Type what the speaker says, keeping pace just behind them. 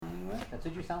That's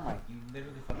what you sound like. You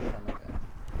literally fucking sound like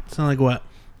that. Sound like what?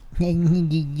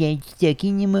 Stuck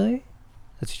anymore?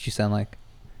 That's what you sound like.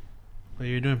 Well,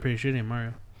 you're doing pretty shitty,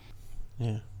 Mario.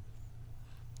 Yeah.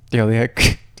 The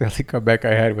only comeback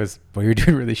I had was, well, you're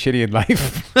doing really shitty in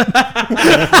life.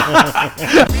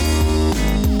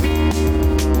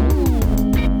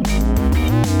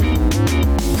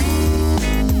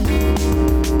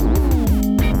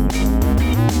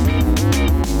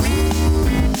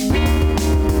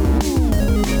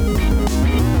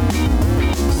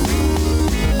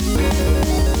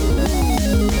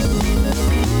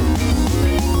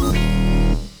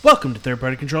 Welcome to Third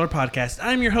Party Controller Podcast.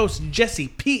 I'm your host, Jesse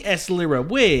P.S. Lira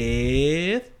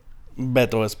with...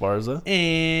 Beto Esparza.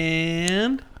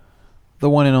 And... The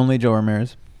one and only Joe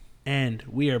Ramirez. And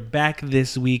we are back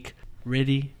this week,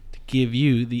 ready to give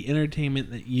you the entertainment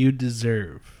that you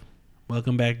deserve.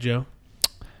 Welcome back, Joe.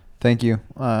 Thank you.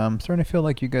 I'm starting to feel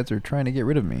like you guys are trying to get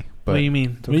rid of me. But What do you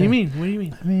mean? it's What do you okay. mean? What do you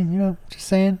mean? I mean, you know, just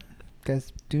saying. You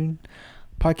guys doing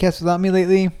podcasts without me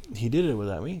lately? He did it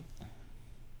without me.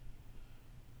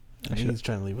 I think should've- he's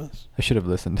trying to leave us. I should have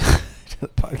listened to the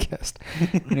podcast.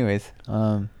 Anyways,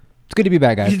 it's good to be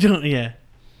back, You guys. don't, yeah.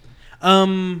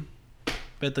 Beto,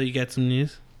 you got some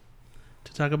news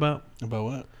to talk about? About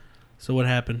what? So what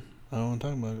happened? I don't want to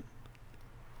talk about it.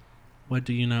 What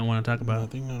do you not want to talk about?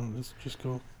 Nothing. No, let's just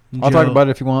go. I'll talk Joe, about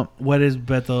it if you want. What is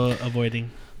Beto avoiding?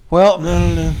 Well,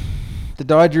 No. the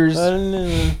Dodgers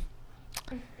No.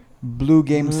 blew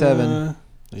Game 7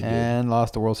 They did. and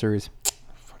lost the World Series.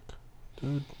 Fuck.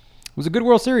 Dude. It was a good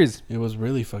World Series, It was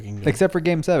really fucking good. except for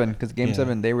Game 7, because Game Yeah.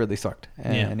 7 they really sucked,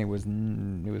 and Yeah. it was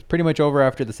pretty much over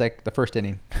after the first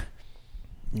inning.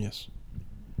 Yes.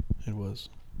 It was.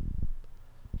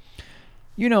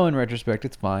 You know, in retrospect,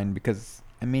 it's fine because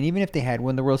I mean, even if they had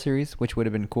won the World Series, which would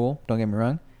have been cool, don't get me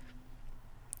wrong,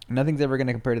 nothing's ever going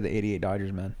to compare to the '88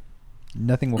 Dodgers, man.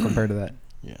 Nothing will compare to that.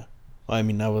 Yeah. Well, I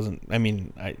mean, I was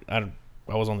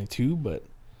only 2, but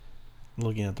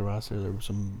looking at the roster, there were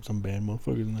some bad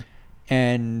motherfuckers in there.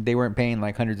 And they weren't paying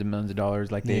like hundreds of millions of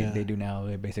dollars like Yeah. they do now.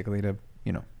 They basically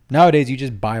nowadays you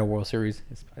just buy a World Series.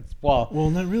 Well, Well,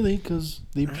 not really, because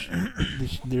they're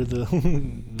the.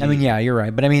 I mean, yeah, you're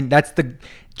right, but I mean that's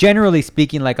generally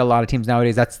speaking, like a lot of teams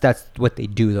nowadays, that's what they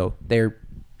do though. They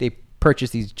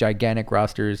purchase these gigantic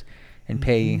rosters and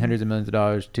pay hundreds of millions of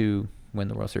dollars to win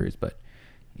the World Series. But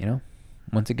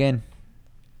once again,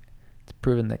 it's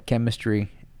proven that chemistry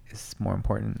is more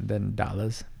important than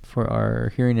dollars. For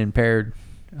our hearing impaired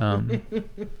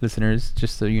listeners,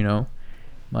 just so you know,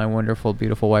 my wonderful,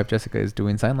 beautiful wife Jessica is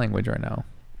doing sign language right now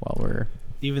while we're.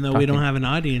 Even though we don't Talking. have an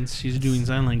audience, she's doing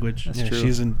sign language. That's yeah, true.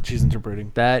 She's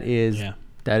interpreting. That's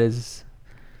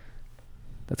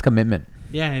commitment.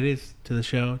 Yeah, it is to the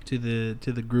show, to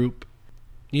the group.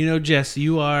 You know, Jess,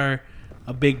 you are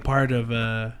a big part of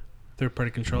Third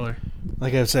Party Controller.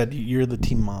 Like I said, you're the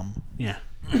team mom. Yeah.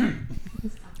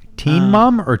 Teen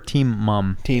mom or team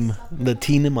mom? The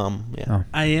teen mom. Yeah. Oh.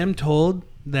 I am told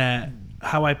that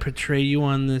how I portray you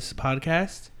on this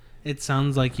podcast, it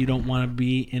sounds like you don't want to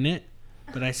be in it,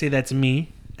 but I say that's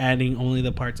me adding only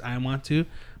the parts I want to,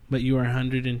 but you are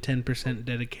 110%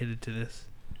 dedicated to this.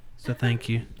 So thank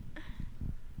you.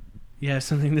 You have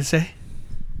something to say?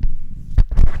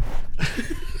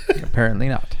 Apparently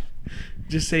not.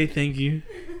 Just say thank you.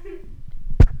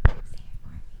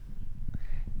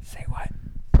 Say what?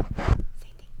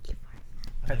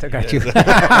 That's okay. Got you.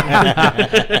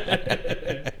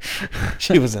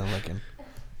 She wasn't looking.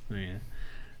 Oh, yeah.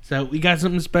 So we got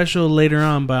something special later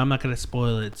on, but I'm not going to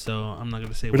spoil it, so I'm not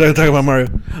going to say We're not talking about Mario.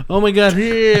 Oh my god.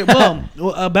 Yeah. Well,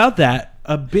 about that,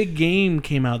 a big game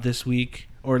came out this week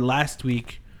or last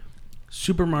week,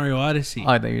 Super Mario Odyssey.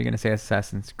 I thought you were gonna say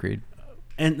Assassin's Creed.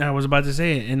 And I was about to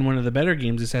say it in one of the better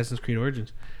games, Assassin's Creed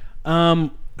Origins.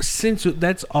 Since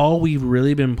that's all we've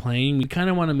really been playing, we kind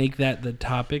of want to make that the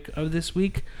topic of this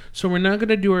week. So we're not going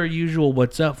to do our usual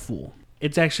What's Up, Fool.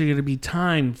 It's actually going to be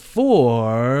time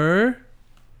for...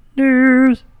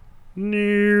 News.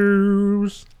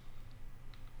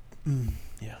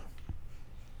 Yeah.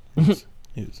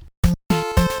 News.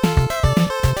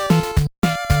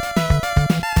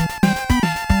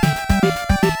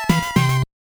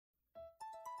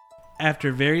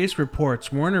 After various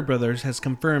reports, Warner Bros. Has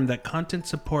confirmed that content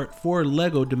support for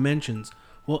LEGO Dimensions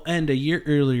will end a year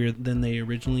earlier than they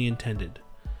originally intended.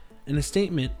 In a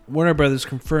statement, Warner Bros.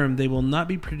 Confirmed they will not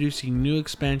be producing new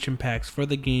expansion packs for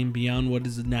the game beyond what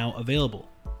is now available.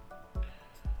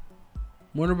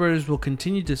 Warner Bros. Will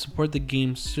continue to support the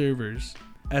game's servers,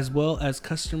 as well as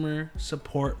customer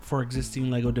support for existing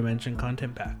LEGO Dimension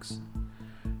content packs.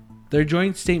 Their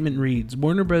joint statement reads,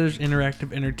 Warner Bros.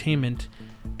 Interactive Entertainment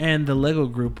and the LEGO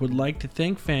Group would like to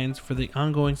thank fans for the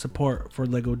ongoing support for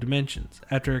LEGO Dimensions.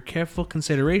 After a careful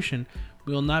consideration,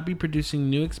 we will not be producing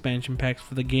new expansion packs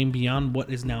for the game beyond what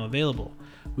is now available.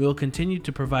 We will continue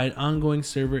to provide ongoing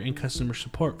server and customer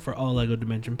support for all LEGO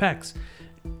Dimension packs.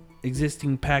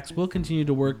 Existing packs will continue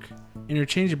to work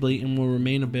interchangeably and will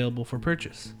remain available for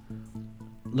purchase.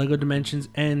 LEGO Dimensions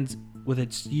ends with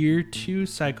its Year 2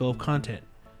 cycle of content,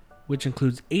 which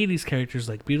includes 80s characters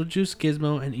like Beetlejuice,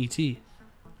 Gizmo, and E.T.,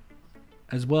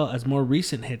 as well as more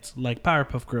recent hits like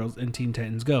Powerpuff Girls and Teen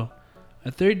Titans Go.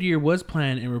 A third year was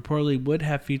planned and reportedly would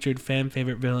have featured fan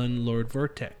favorite villain Lord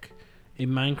Vortek, a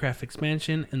Minecraft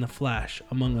expansion, and The Flash,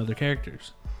 among other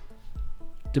characters.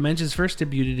 Dimensions first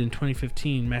debuted in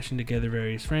 2015, mashing together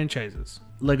various franchises.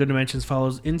 LEGO Dimensions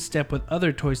follows in step with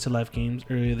other Toys to Life games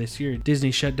earlier this year.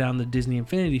 Disney shut down the Disney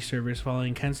Infinity service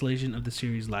following cancellation of the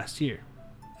series last year.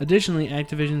 Additionally,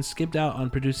 Activision skipped out on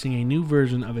producing a new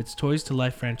version of its Toys to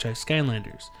Life franchise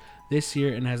Skylanders this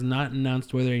year and has not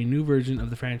announced whether a new version of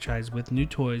the franchise with new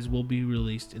toys will be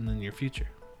released in the near future.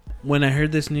 When I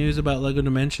heard this news about LEGO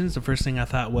Dimensions, the first thing I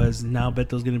thought was, now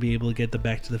Beto's going to be able to get the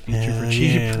Back to the Future for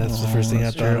cheap. Yeah, that's the first thing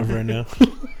I thought of right now.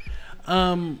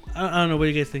 I don't know. What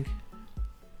do you guys think?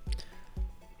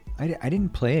 I didn't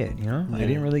play it, you know? I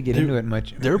didn't really get into it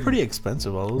much. They were pretty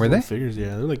expensive, all those Were they? figures.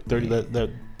 Yeah, they're like 30.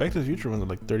 That Back to the Future ones are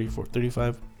like 34,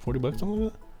 35, 40 bucks, something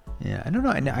like that. Yeah, I don't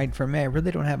know. And for me, I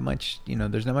really don't have much, you know,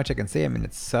 there's not much I can say. I mean,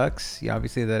 it sucks. Yeah,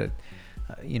 obviously that,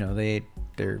 you know,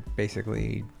 they're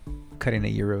basically cutting a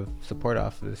year of support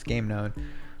off of this game now.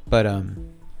 But,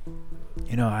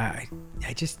 you know, I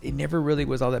just, it never really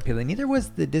was all that appealing. Neither was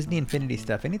the Disney Infinity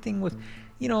stuff. Anything with,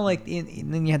 you know, like,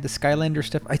 and then you had the Skylander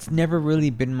stuff. It's never really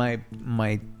been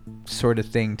my sort of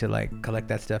thing to like collect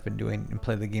that stuff and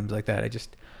play the games like that.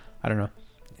 I don't know.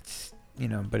 It's, you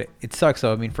know, but it sucks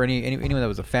though. I mean, for anyone that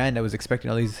was a fan that was expecting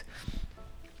all these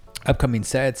upcoming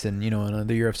sets and, you know,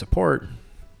 another year of support,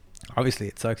 obviously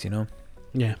it sucks, you know?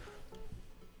 Yeah.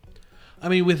 I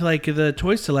mean, with like the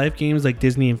Toys to Life games like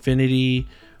Disney Infinity,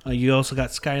 you also got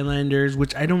Skylanders,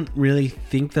 which I don't really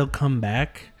think they'll come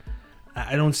back.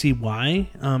 I don't see why.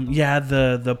 Yeah,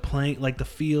 the playing like the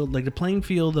field, like the playing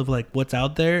field of like what's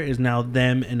out there is now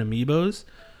them and Amiibos,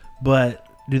 but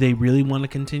do they really want to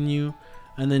continue?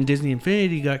 And then Disney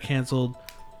Infinity got canceled.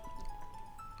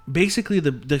 Basically,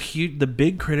 the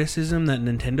big criticism that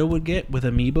Nintendo would get with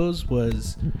Amiibos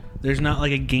was there's not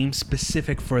like a game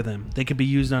specific for them. They could be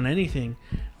used on anything.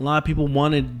 A lot of people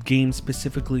wanted games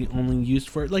specifically only used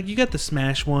for it. Like you got the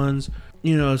Smash ones,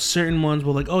 you know, certain ones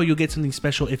will like, oh, you'll get something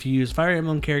special if you use Fire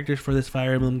Emblem characters for this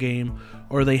Fire Emblem game,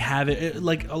 or they have it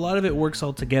like a lot of it works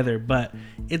all together. But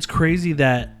it's crazy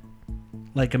that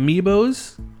like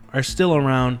Amiibos are still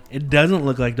around. It doesn't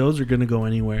look like those are going to go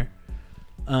anywhere.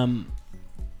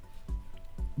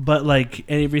 But like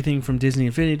everything from Disney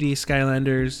Infinity,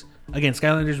 Skylanders, again,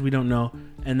 Skylanders we don't know,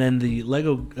 and then the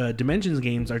Lego Dimensions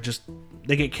games are just,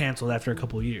 they get canceled after a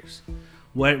couple of years.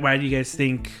 Why do you guys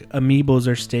think Amiibos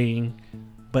are staying,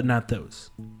 but not those?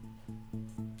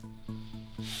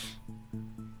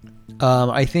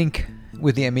 I think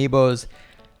with the Amiibos,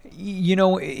 you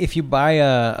know, if you buy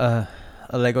a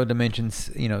Lego Dimensions,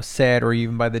 you know, set, or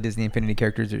even buy the Disney Infinity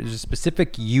characters, there's a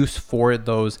specific use for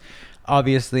those.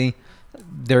 Obviously,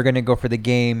 they're gonna go for the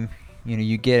game. You know,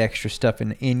 you get extra stuff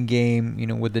in game. You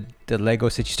know, with the Lego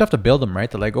sets, you still have to build them, right?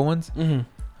 The Lego ones. Mm-hmm.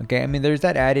 Okay, I mean, there's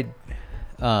that added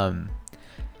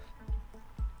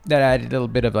little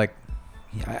bit of like,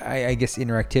 I guess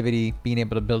interactivity, being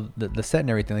able to build the set and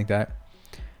everything like that.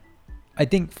 I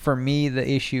think for me the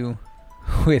issue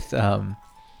with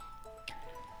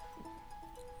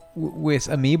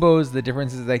Amiibos, the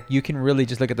difference is like you can really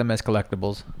just look at them as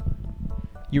collectibles.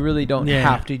 You really don't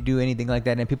have to do anything like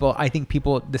that. And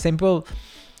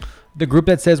the group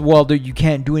that says, well, you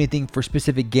can't do anything for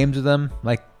specific games with them,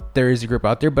 like there is a group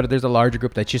out there, but there's a larger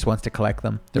group that just wants to collect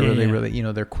them. They're really, you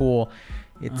know, they're cool.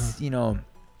 It's, you know,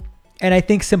 and I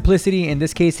think simplicity in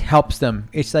this case helps them.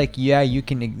 It's like, yeah, you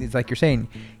can, it's like you're saying,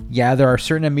 yeah, there are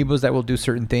certain Amiibos that will do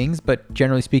certain things, but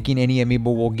generally speaking, any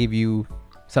Amiibo will give you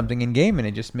something in game, and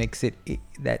it just makes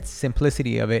that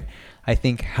simplicity of it, I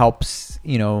think, helps,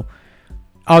 you know.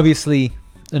 Obviously,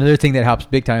 another thing that helps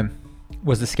big time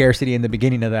was the scarcity in the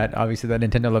beginning of that. Obviously, that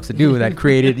Nintendo loves to do. That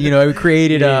created, you know,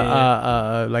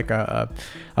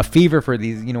 a fever for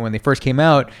these. You know, when they first came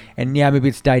out, and yeah, maybe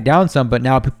it's died down some, but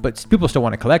now, people still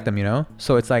want to collect them. You know,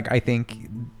 so it's like I think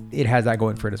it has that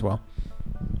going for it as well.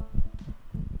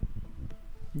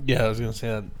 Yeah, I was gonna say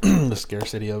that the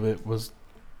scarcity of it was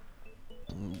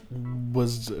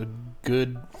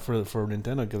good for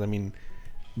Nintendo, because I mean,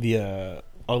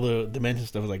 all the Dimension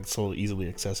stuff is like so easily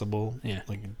accessible. Yeah.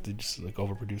 Like they just like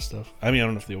overproduce stuff. I mean, I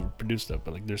don't know if they overproduce stuff,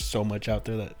 but like there's so much out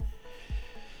there that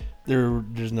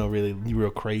there's no really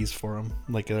real craze for them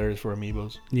like there is for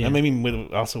Amiibos. Yeah. I mean,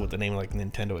 with the name like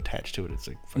Nintendo attached to it, it's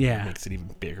like fucking Yeah. makes it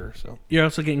even bigger. So You're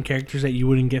also getting characters that you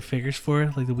wouldn't get figures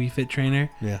for, like the Wii Fit trainer.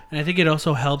 yeah, And I think it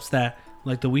also helps that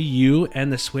like the Wii U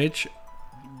and the Switch,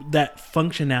 that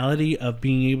functionality of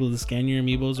being able to scan your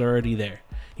Amiibos are already there.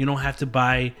 You don't have to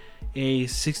buy a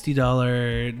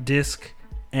 $60 disc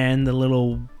and the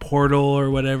little portal or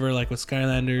whatever, like with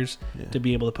Skylanders, Yeah. to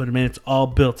be able to put them in. It's all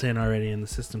built in already in the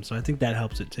system, so I think that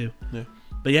helps it too. Yeah.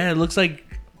 But yeah, it looks like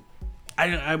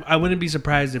I wouldn't be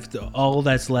surprised if all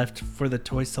that's left for the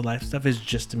Toys to Life stuff is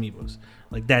just Amiibos.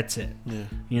 Like that's it. yeah.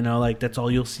 You know, like that's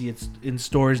all you'll see. It's in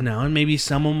stores now, and maybe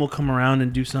someone will come around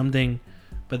and do something,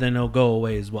 but then it'll go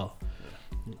away as well.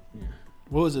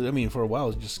 What was it? I mean, for a while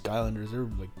it was just Skylanders. They were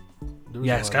like, there was a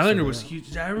Yeah, lot of Skylander stuff was like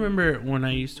huge. I remember when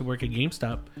I used to work at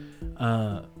GameStop,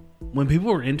 when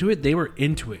people were into it, they were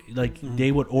into it. Like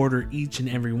they would order each and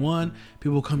every one.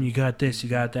 People come, you got this, you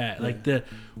got that. Like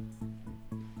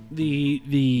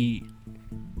the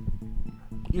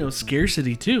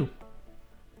scarcity too.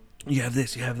 You have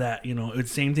this, you have that. You know,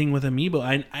 it's same thing with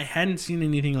Amiibo. I hadn't seen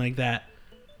anything like that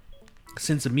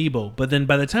since Amiibo. But then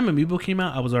by the time Amiibo came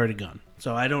out, I was already gone.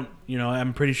 So I don't,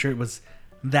 I'm pretty sure it was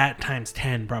that times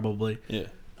 10 probably. Yeah.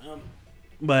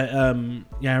 But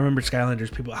yeah, I remember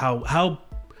Skylanders. People,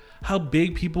 how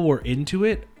big people were into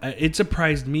it. It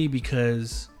surprised me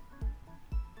because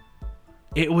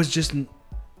it was just,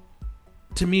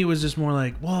 to me, it was just more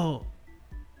like, well,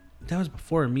 that was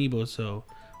before Amiibo, so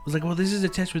I was like, well, this is a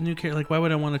test with new characters. Like, why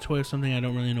would I want a toy of something I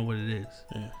don't really know what it is?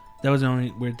 Yeah. That was the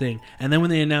only weird thing. And then when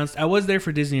they announced, I was there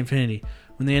for Disney Infinity.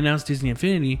 When they announced Disney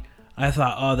Infinity, I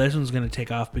thought, oh, this one's gonna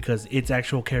take off because it's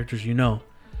actual characters you know.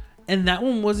 And that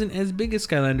one wasn't as big as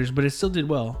Skylanders, but it still did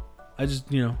well. I just,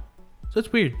 so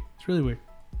it's weird. It's really weird.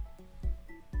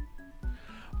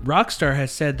 Rockstar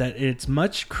has said that its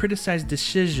much criticized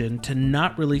decision to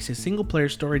not release a single-player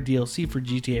story DLC for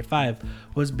GTA 5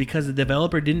 was because the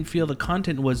developer didn't feel the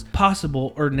content was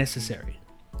possible or necessary.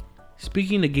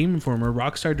 Speaking to Game Informer,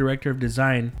 Rockstar Director of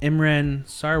Design Imran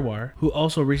Sarwar, who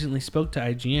also recently spoke to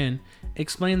IGN,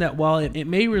 explained that while it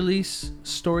may release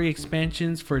story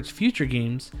expansions for its future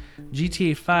games,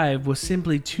 GTA 5 was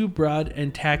simply too broad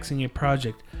and taxing a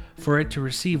project for it to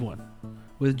receive one.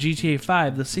 With GTA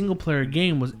 5, the single-player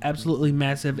game was absolutely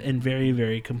massive and very,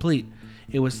 very complete.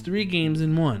 It was 3 games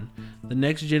in one. The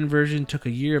next-gen version took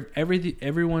a year of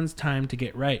everyone's time to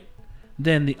get right.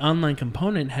 Then the online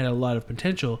component had a lot of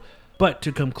potential, but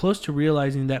to come close to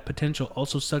realizing that potential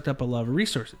also sucked up a lot of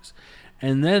resources.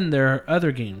 And then there are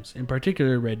other games, in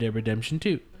particular Red Dead Redemption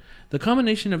 2. The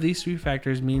combination of these 3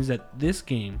 factors means that this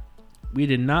game, we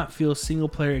did not feel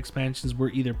single-player expansions were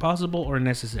either possible or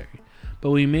necessary, but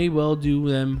we may well do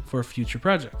them for future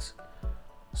projects.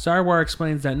 Sarwar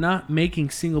explains that not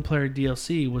making single-player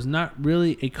DLC was not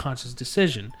really a conscious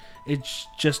decision, it's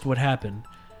just what happened.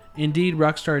 Indeed,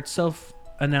 Rockstar itself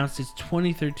announced in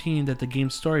 2013 that the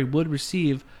game's story would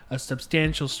receive a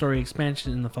substantial story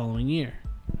expansion in the following year.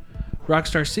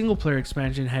 Rockstar's single-player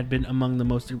expansion had been among the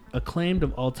most acclaimed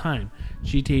of all time,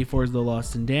 GTA 4's The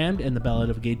Lost and Damned and The Ballad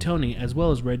of Gay Tony, as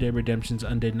well as Red Dead Redemption's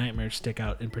Undead Nightmare stick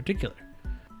out in particular.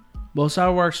 While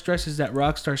Sarwar stresses that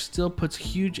Rockstar still puts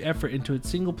huge effort into its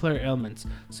single-player elements,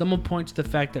 some will point to the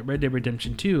fact that Red Dead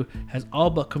Redemption 2 has all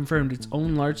but confirmed its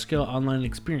own large-scale online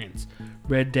experience,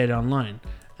 Red Dead Online,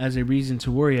 as a reason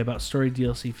to worry about story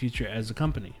DLC future as a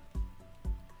company.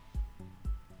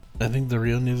 I think the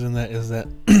real news in that is that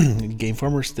Game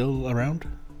Informer's still around.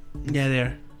 Yeah, they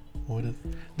are. What is?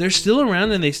 They're still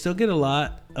around and they still get a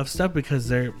lot of stuff because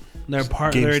they're Game they're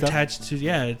stuff? attached to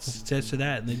it's attached to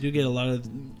that, and they do get a lot of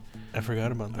I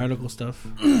forgot about that. article stuff.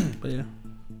 But yeah.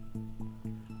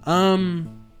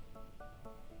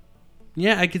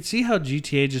 Yeah, I could see how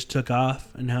GTA just took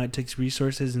off and how it takes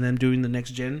resources and them doing the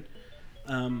next gen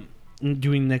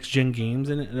games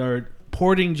and or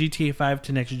porting GTA 5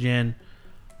 to next gen.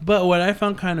 But what I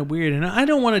found kind of weird, and I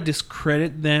don't want to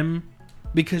discredit them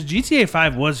because GTA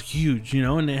 5 was huge,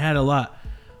 and it had a lot.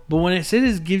 But when it said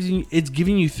it's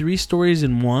giving you 3 stories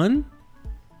in one,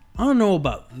 I don't know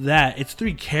about that. It's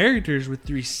 3 characters with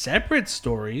 3 separate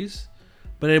stories,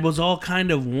 but it was all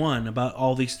kind of one about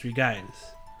all these 3 guys.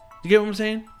 You get what I'm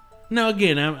saying? Now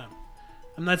again, I'm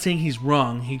not saying he's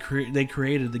wrong. They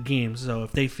created the game, so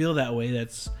if they feel that way,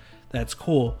 that's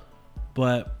cool.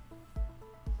 But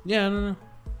yeah, I don't know.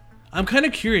 I'm kind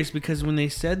of curious because when they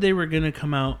said they were gonna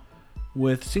come out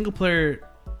with single player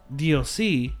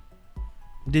DLC,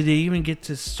 did they even get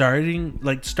to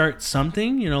start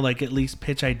something? You know, like at least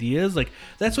pitch ideas. Like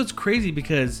that's what's crazy,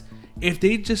 because if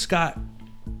they just got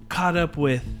caught up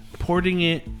with porting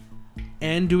it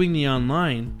and doing the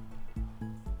online,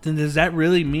 then does that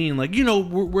really mean, like, you know,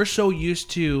 we're so used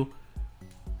to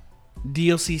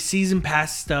DLC season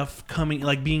pass stuff coming,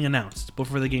 like being announced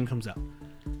before the game comes out.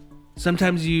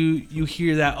 Sometimes you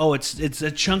hear that, oh, it's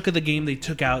a chunk of the game they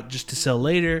took out just to sell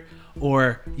later,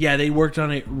 or yeah, they worked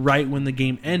on it right when the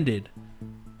game ended.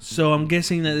 So I'm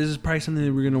guessing that this is probably something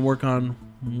that we're going to work on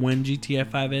when GTA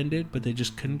 5 ended, but they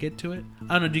just couldn't get to it.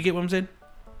 I don't know, do you get what I'm saying?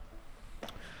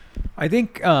 I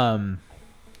think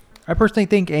I personally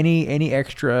think any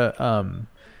extra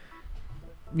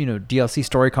DLC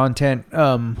story content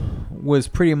was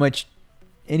pretty much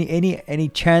any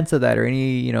chance of that, or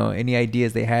any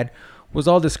ideas they had was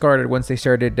all discarded once they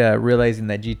started realizing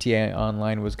that GTA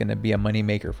Online was going to be a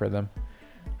moneymaker for them.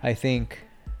 I think,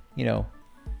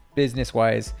 business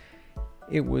wise,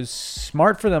 it was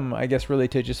smart for them, I guess, really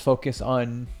to just focus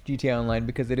on GTA Online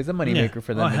because it is a moneymaker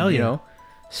for them. Oh, hell yeah.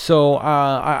 So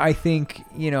I think,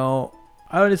 I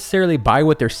don't necessarily buy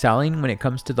what they're selling when it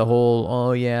comes to the whole,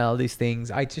 all these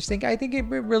things. I think it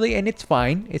really, and it's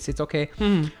fine. It's okay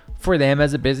for them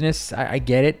as a business. I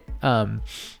get it.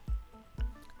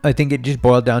 I think it just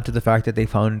boiled down to the fact that they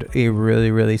found a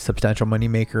really, really substantial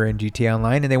moneymaker in GTA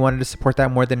Online, and they wanted to support that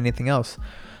more than anything else.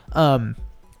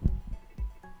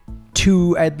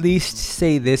 To at least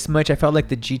say this much, I felt like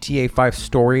the GTA 5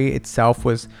 story itself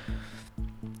was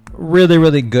really,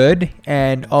 really good,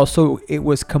 and also it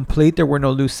was complete. There were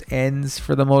no loose ends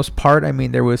for the most part. I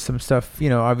mean, there was some stuff,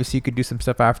 obviously you could do some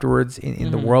stuff afterwards in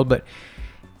the world, but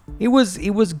it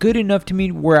was good enough to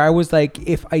me where I was like,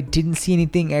 if I didn't see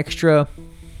anything extra,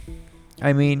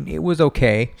 I mean, it was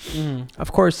okay.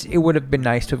 Of course, it would have been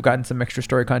nice to have gotten some extra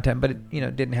story content, but it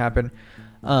didn't happen.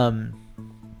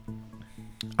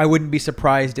 I wouldn't be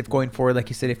surprised if going forward, like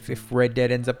you said, if Red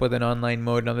Dead ends up with an online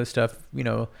mode and other stuff,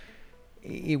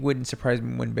 it wouldn't surprise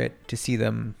me one bit to see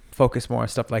them focus more on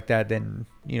stuff like that than,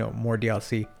 more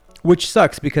DLC, which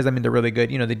sucks because, I mean, they're really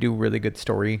good. They do really good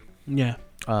story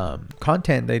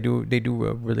content. They do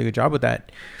a really good job with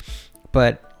that.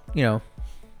 But,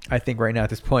 I think right now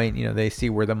at this point, they see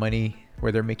where they're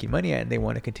making money at, and they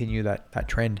want to continue that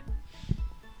trend.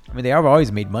 I mean, they have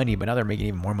always made money, but now they're making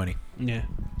even more money. Yeah.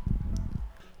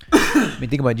 I mean,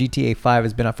 think about GTA 5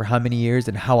 has been out for how many years,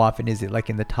 and how often is it like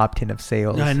in the top 10 of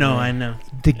sales? I know.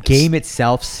 The game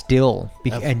itself still,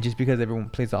 and just because everyone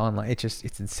plays it online,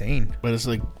 it's insane. But it's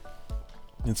like,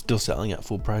 it's still selling at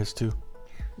full price too,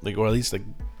 like, or at least like.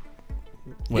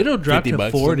 What, it'll drop to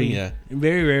 $40. Yeah,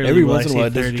 very rarely. Every once in a while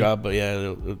it 30. does drop, but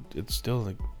yeah, it's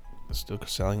still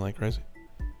selling like crazy.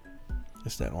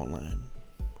 It's that online.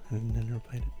 I never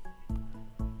played it.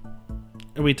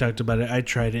 We talked about it. I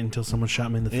tried it until someone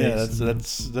shot me in the face. Yeah,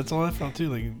 that's all I found too.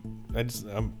 Like,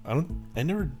 I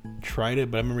never tried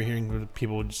it, but I remember hearing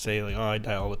people would just say like, "Oh, I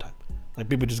die all the time." Like,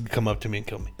 people just come up to me and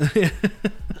kill me.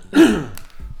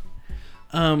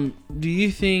 Do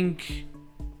you think?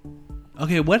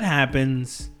 Okay, what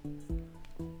happens?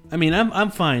 I mean,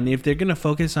 I'm fine if they're gonna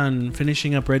focus on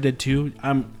finishing up Red Dead 2.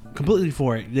 I'm completely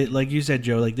for it. Like you said,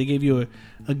 Joe, like they gave you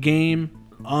a game.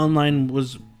 Online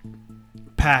was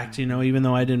packed, even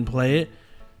though I didn't play it.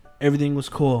 Everything was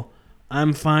cool.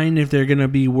 I'm fine if they're gonna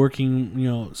be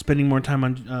working, spending more time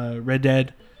on Red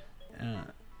Dead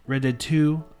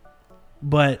 2.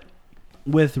 But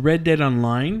with Red Dead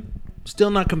Online, still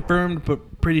not confirmed,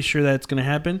 but pretty sure that's gonna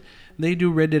happen. They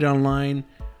do Red Dead Online.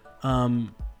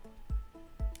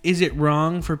 Is it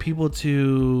wrong for people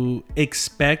to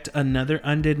expect another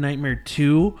Undead Nightmare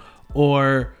 2?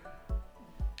 Or,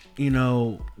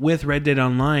 with Red Dead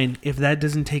Online, if that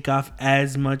doesn't take off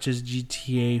as much as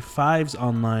GTA 5's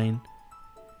online,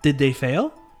 did they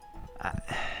fail?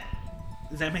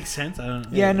 Does that make sense? I don't know.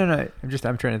 Yeah, no.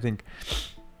 I'm trying to think.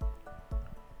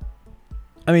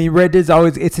 I mean, Red Dead's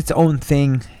always, it's its own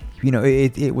thing.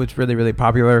 It was really, really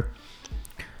popular.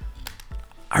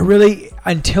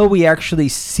 Until we actually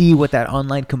see what that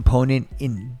online component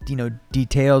in,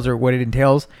 details or what it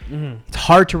entails, it's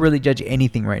hard to really judge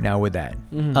anything right now with that.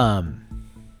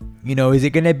 Is it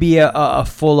going to be a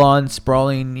full-on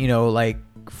sprawling, like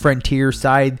frontier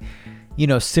side,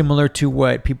 similar to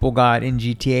what people got in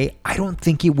GTA? I don't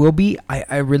think it will be.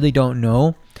 I really don't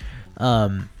know.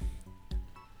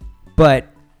 But,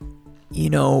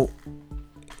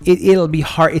 it'll be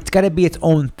hard. It's got to be its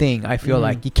own thing. I feel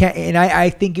like you can't, and I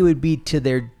think it would be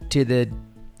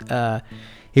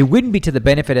it wouldn't be to the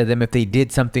benefit of them if they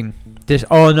did something.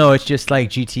 It's just like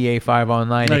GTA 5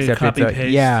 Online, like except copy it's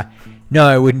paste. yeah. no,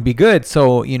 it wouldn't be good.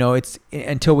 So, it's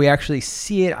until we actually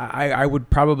see it, I would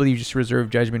probably just reserve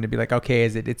judgment to be like, okay,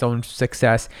 is it its own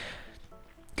success,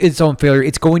 its own failure?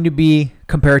 It's going to be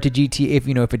compared to GTA.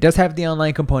 If it does have the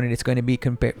online component, it's going to be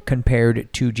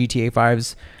compared to GTA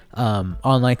 5's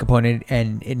online component,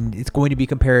 and it's going to be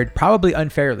compared probably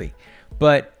unfairly.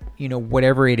 But,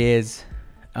 whatever it is,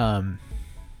 I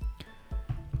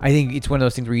think it's one of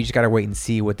those things where you just got to wait and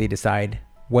see what they decide.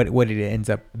 What it ends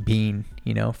up being,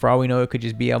 for all we know, it could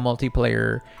just be a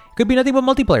multiplayer. It could be nothing but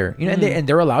multiplayer, and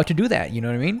they're allowed to do that. You know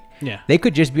what I mean? Yeah. They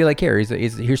could just be like, here's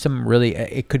some really.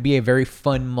 It could be a very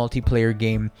fun multiplayer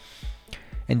game,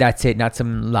 and that's it. Not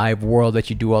some live world that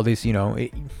you do all these,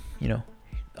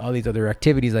 all these other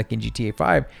activities like in GTA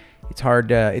 5. It's hard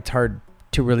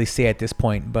to really say at this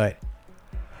point, but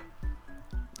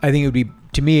I think it would be,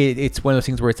 to me, it's one of those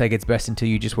things where it's like it's best until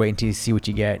you just wait until you see what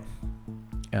you get.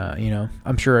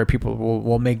 I'm sure people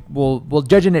will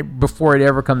judge it before it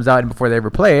ever comes out and before they ever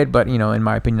play it. But in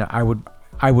my opinion, I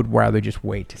would rather just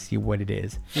wait to see what it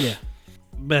is. Yeah,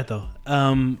 Beto,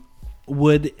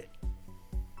 would,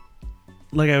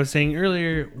 like I was saying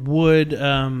earlier,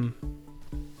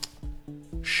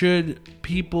 should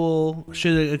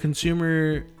a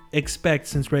consumer expect,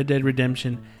 since Red Dead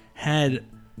Redemption had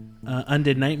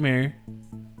Undead Nightmare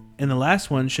in the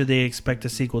last one, should they expect a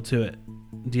sequel to it,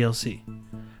 DLC?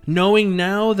 Knowing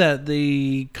now that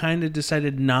they kind of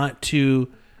decided not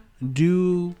to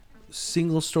do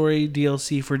single story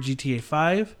DLC for GTA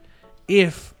 5,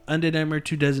 if Undead Nightmare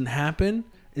 2 doesn't happen,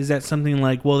 is that something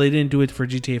like, well, they didn't do it for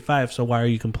GTA 5, so why are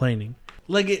you complaining?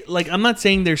 Like I'm not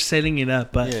saying they're setting it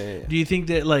up, but do you think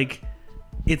that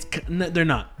they're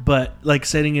not, but like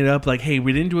setting it up like, hey,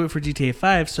 we didn't do it for GTA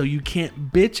 5, so you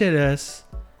can't bitch at us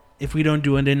if we don't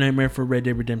do Undead Nightmare for Red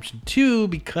Dead Redemption 2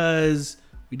 because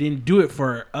we didn't do it for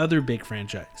our other big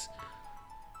franchise.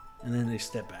 And then they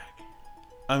step back.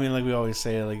 I mean, like we always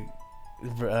say, like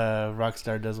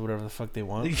Rockstar does whatever the fuck they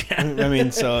want. Yeah. I mean,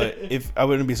 so if I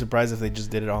wouldn't be surprised if they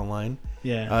just did it online.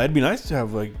 Yeah. It'd be nice to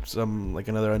have another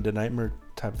Undead Nightmare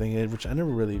type thing, which I never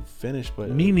really finished.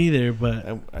 But me neither. But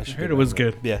I heard it was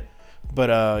good. Yeah.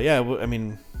 But I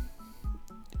mean,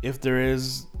 if there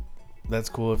is, that's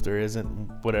cool. If there isn't,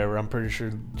 whatever. I'm pretty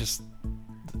sure just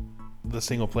the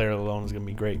single player alone is gonna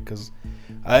be great, because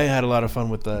I had a lot of fun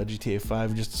with GTA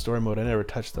 5, just the story mode. I never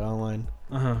touched the online.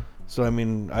 So I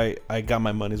mean, I got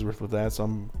my money's worth with that. So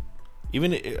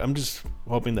I'm just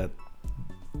hoping that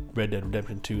Red Dead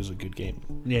Redemption 2 is a good game.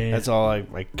 Yeah. That's all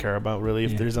I care about, really.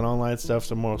 If there's an online stuff,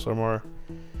 some more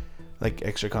like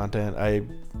extra content,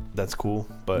 that's cool.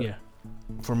 But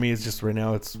for me, it's just right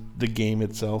now, it's the game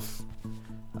itself.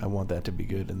 I want that to be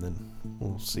good, and then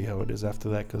we'll see how it is after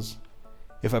that. Because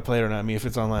if I play it or not, I mean, if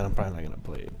it's online, I'm probably not gonna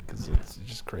play it because it's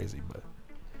just crazy. But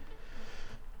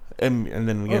and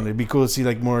then again, it'd be cool to see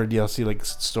like more DLC, like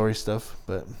story stuff.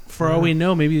 But for all we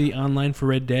know, maybe the online for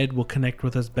Red Dead will connect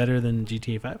with us better than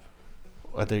GTA 5.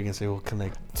 I thought you were gonna say we'll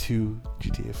connect to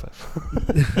GTA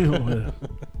 5.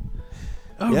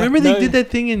 Remember they did that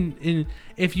thing in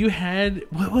if you had,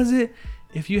 what was it?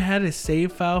 If you had a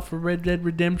save file for Red Dead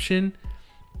Redemption,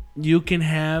 you can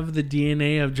have the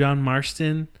DNA of John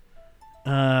Marston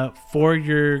for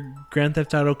your Grand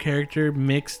Theft Auto character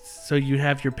mixed, so you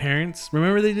have your parents.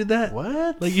 Remember they did that?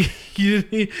 What? Like you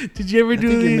did you ever do?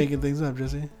 I think you're making things up,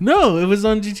 Jesse. No, it was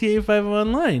on GTA 5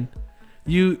 online.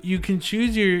 You can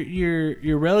choose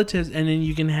your relatives, and then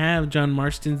you can have John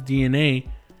Marston's DNA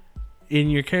in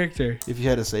your character. If you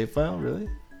had a save file, really?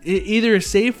 Either a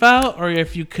save file, or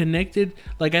if you connected,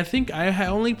 like I think I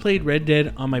only played Red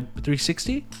Dead on my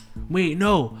 360. Wait,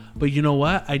 no, but you know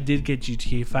what? I did get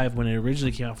GTA 5 when it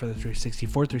originally came out for the 360.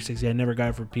 For 360, I never got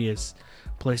it for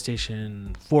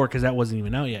PlayStation 4 because that wasn't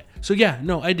even out yet. So yeah,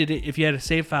 no, I did it. If you had a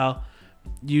save file,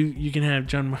 you can have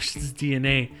John Marston's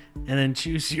DNA, and then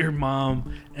choose your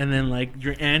mom, and then like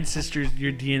your ancestors,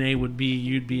 your DNA would be,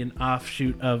 you'd be an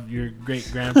offshoot of your great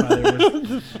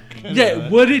grandfather. Yeah,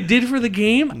 what it did for the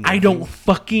game, I don't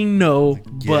fucking know,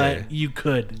 but you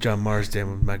could. John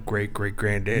Marston was my great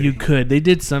granddaddy. You could. They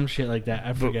did some shit like that.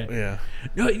 I forget.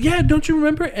 No, yeah, don't you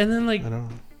remember? And then like, I don't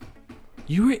know.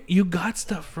 You got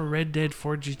stuff for Red Dead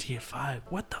for GTA 5.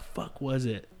 What the fuck was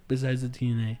it besides the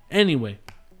DNA? Anyway.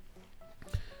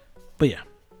 But yeah,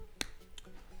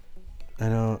 I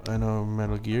know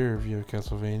Metal Gear, if you have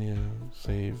Castlevania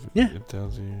save, it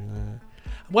tells you that.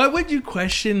 Why would you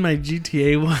question my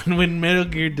GTA one when Metal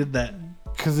Gear did that?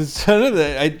 Because it's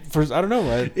I don't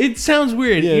know. It sounds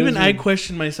weird. Yeah, I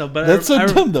question myself, but that's so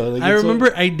dumb though. Like, I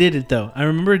remember I did it though. I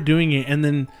remember doing it, and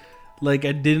then Like,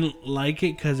 I didn't like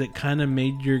it because it kind of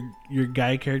made your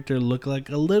guy character look like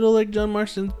a little like John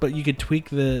Marston, but you could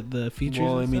tweak the features.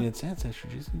 Well, I mean, stuff. it's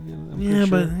ancestry.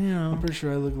 I'm pretty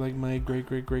sure I look like my great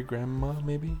grandma.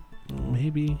 Maybe.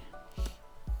 Maybe.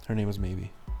 Her name was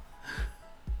Maybe.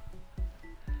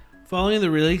 Following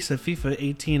the release of FIFA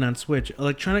 18 on Switch,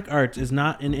 Electronic Arts is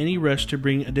not in any rush to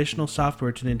bring additional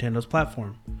software to Nintendo's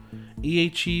platform. EA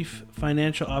Chief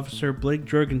Financial Officer Blake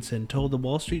Jorgensen told the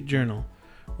Wall Street Journal,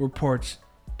 reports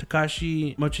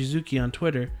Takashi Mochizuki on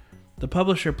Twitter, the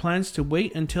publisher plans to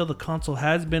wait until the console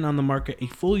has been on the market a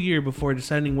full year before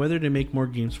deciding whether to make more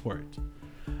games for it.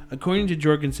 According to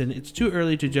Jorgensen, it's too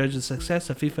early to judge the success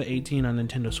of FIFA 18 on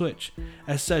Nintendo Switch.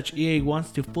 As such, EA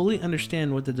wants to fully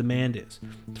understand what the demand is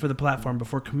for the platform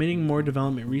before committing more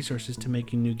development resources to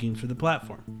making new games for the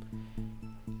platform.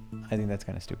 I think that's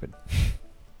kind of stupid.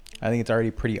 I think it's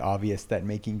already pretty obvious that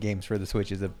making games for the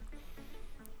Switch is a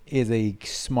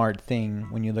smart thing.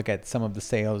 When you look at some of the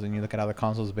sales and you look at how the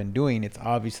console's been doing, it's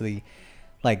obviously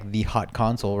like the hot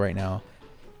console right now.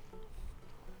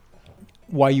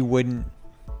 Why you wouldn't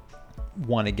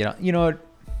want to get on? You know what?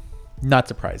 Not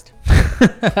surprised.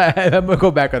 I'm gonna go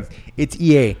back on this. It's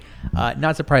EA.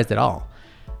 Not surprised at all.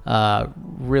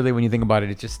 Really, when you think about it,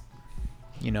 it's just,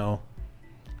 you know,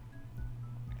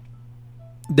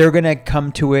 they're gonna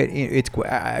come to it.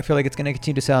 I feel like it's gonna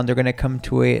continue to sell, and they're gonna come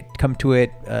to it.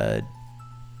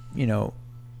 You know,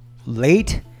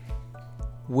 late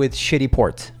with shitty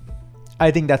ports.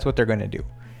 I think that's what they're gonna do,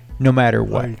 no matter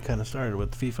what. Well, you kind of started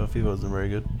with FIFA. FIFA wasn't very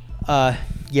good.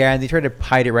 Yeah, and they try to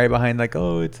hide it right behind like,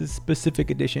 oh, it's a specific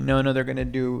edition. No, they're gonna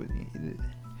do.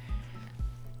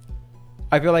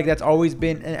 I feel like that's always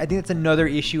been, and I think that's another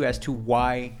issue as to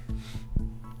why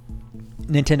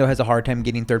Nintendo has a hard time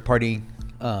getting third-party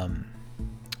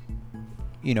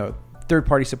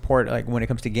support, like when it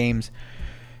comes to games.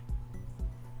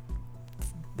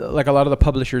 Like a lot of the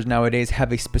publishers nowadays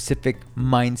have a specific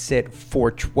mindset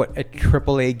for what a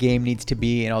AAA game needs to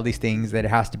be and all these things that it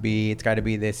has to be. It's got to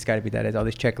be this, it's got to be that. It's all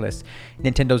these checklists.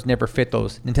 Nintendo's never fit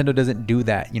those. Nintendo doesn't do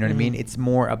that. You know what I mean? It's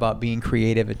more about being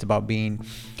creative. It's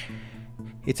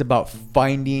about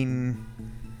finding,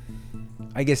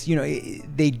 I guess, you know,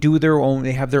 they do their own,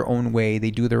 they have their own way. They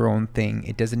do their own thing.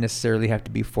 It doesn't necessarily have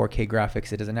to be 4K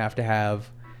graphics. It doesn't have to have,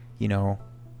 you know,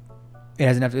 it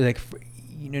doesn't have to be like,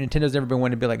 you know, Nintendo's never been one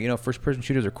to be like, you know, first-person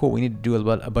shooters are cool. We need to do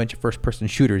a bunch of first-person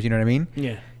shooters. You know what I mean?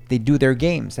 Yeah. They do their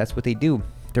games. That's what they do.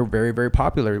 They're very, very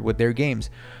popular with their games.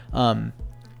 I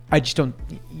just don't,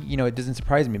 you know, it doesn't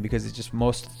surprise me because it's just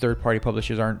most third-party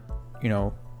publishers aren't, you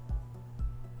know,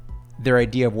 their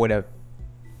idea of what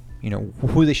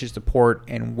who they should support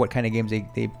and what kind of games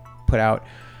they put out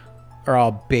are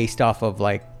all based off of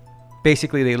like,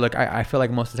 basically they look, I feel like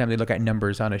most of the time they look at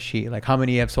numbers on a sheet, like how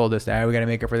many have sold this, we got to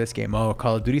make it for this game. Oh,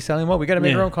 Call of Duty selling well, we got to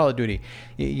make our own Call of Duty.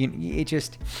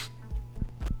 It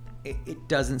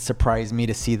doesn't surprise me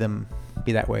to see them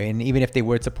be that way. And even if they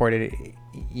would support it,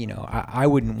 you know, I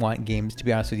wouldn't want games, to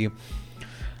be honest with you.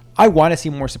 I want to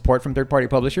see more support from third-party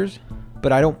publishers,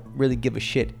 but I don't really give a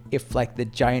shit if like the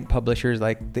giant publishers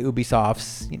like the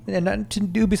Ubisofts, and not to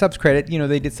Ubisoft's credit, you know,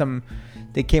 they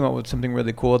came up with something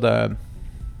really cool. What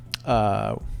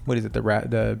is it?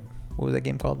 What was that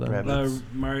game called?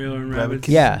 Mario and Rabbids.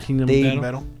 Yeah, Kingdom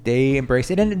Battle. They embrace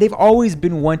it, and they've always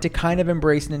been one to kind of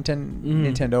embrace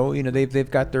Nintendo. You know,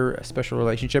 they've got their special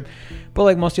relationship, but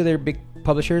like most of their big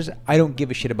publishers, I don't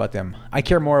give a shit about them. I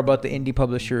care more about the indie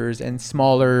publishers and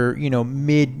smaller, you know,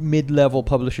 mid-level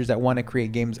publishers that want to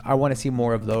create games. I want to see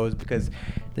more of those because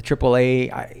the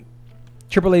AAA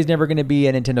is never going to be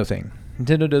a Nintendo thing.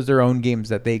 Nintendo does their own games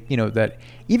that they, you know, that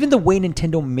even the way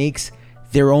Nintendo makes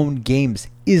their own games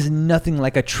is nothing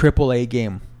like a AAA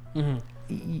game.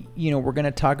 Mm-hmm. You know, we're going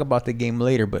to talk about the game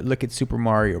later, but look at Super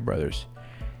Mario Brothers.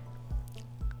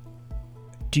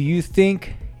 Do you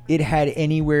think it had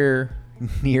anywhere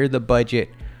near the budget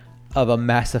of a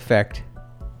Mass Effect,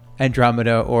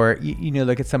 Andromeda, or, you know,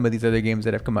 look at some of these other games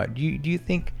that have come out? Do you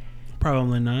think?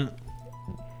 Probably not.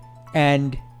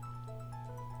 And,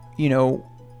 you know,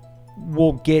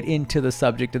 we'll get into the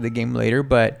subject of the game later,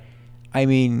 but I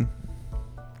mean,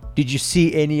 did you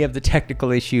see any of the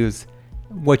technical issues,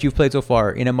 what you've played so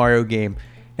far in a Mario game?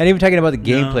 Not even talking about the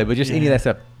gameplay, but just any of that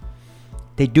stuff.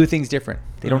 They do things different.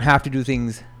 They don't have to do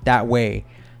things that way.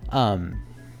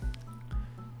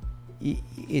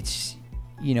 It's,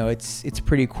 you know, it's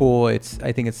pretty cool. I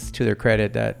think it's to their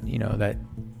credit that, you know, that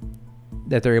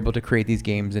they're able to create these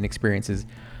games and experiences,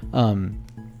 and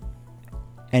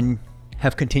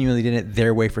have continually done it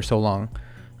their way for so long.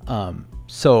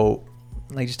 So,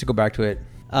 like, just to go back to it,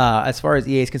 as far as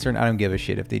EA is concerned, I don't give a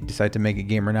shit if they decide to make a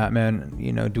game or not, man.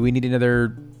 You know, do we need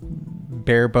another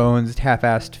bare bones,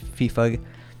 half-assed FIFA.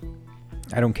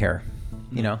 I don't care.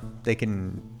 You know, they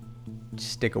can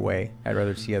stick away. I'd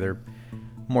rather see other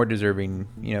more deserving,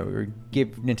 you know, or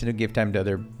Nintendo give time to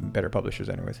other better publishers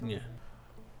anyways. Yeah.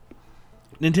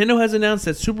 Nintendo has announced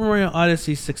that Super Mario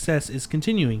Odyssey's success is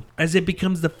continuing as it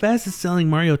becomes the fastest selling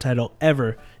Mario title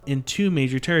ever in 2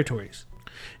 major territories.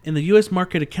 In the US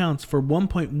market accounts for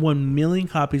 1.1 million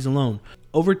copies alone,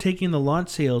 overtaking the launch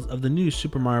sales of the new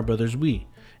Super Mario Bros. Wii.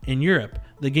 In Europe,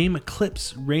 the game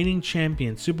eclipsed reigning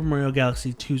champion Super Mario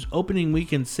Galaxy 2's opening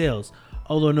weekend sales,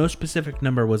 although no specific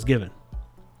number was given.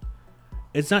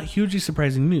 It's not hugely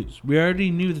surprising news. We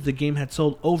already knew that the game had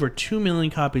sold over 2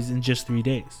 million copies in just 3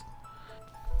 days.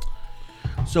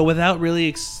 So without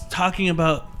really talking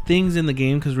about things in the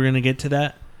game, because we're going to get to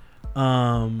that,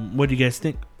 what do you guys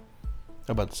think?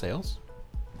 About sales?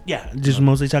 Yeah, just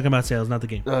mostly talking about sales, not the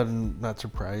game. Not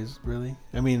surprised, really.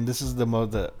 I mean, this is the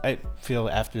most that I feel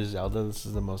after Zelda. This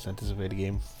is the most anticipated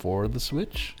game for the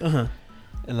Switch. And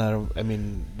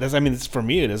it's for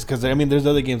me. It is because there's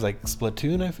other games like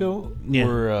Splatoon. I feel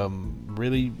were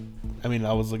really. I mean,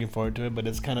 I was looking forward to it, but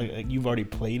it's kind of you've already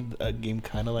played a game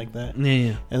kind of like that.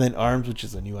 Yeah. And then ARMS, which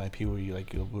is a new IP where you're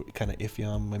kind of iffy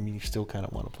on. I mean, you still kind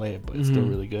of want to play it, but it's still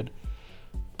really good.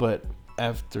 But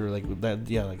after like that,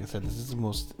 yeah, like I said, this is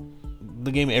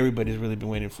the game everybody's really been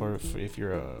waiting for if you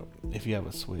have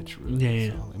a Switch. Really.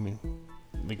 Yeah. So, I mean,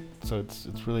 so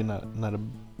it's really not a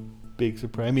big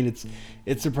surprise. I mean,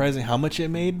 it's surprising how much it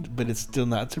made, but it's still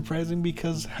not surprising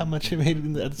because how much it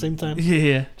made at the same time.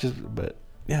 Yeah. But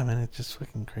yeah, man, it's just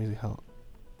fucking crazy how.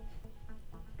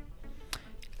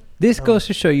 This goes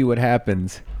to show you what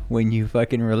happens when you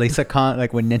fucking release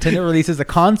like when Nintendo releases a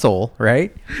console,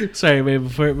 right? Sorry, wait,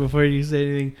 before you say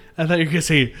anything, I thought you were gonna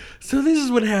say, so this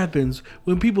is what happens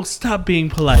when people stop being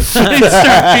polite and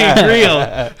start being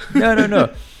real.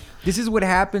 No. This is what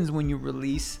happens when you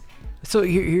release. So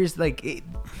here's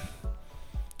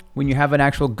when you have an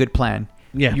actual good plan.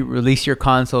 Yeah. You release your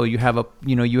console. You have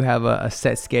a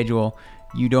set schedule.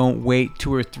 You don't wait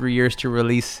 2 or 3 years to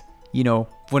release,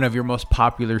 one of your most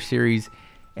popular series.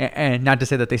 And not to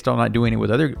say that they still not doing it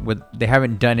they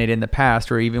haven't done it in the past,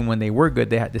 or even when they were good,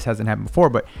 this hasn't happened before.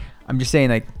 But I'm just saying,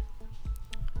 like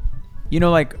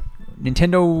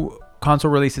Nintendo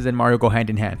console releases and Mario go hand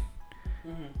in hand.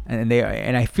 And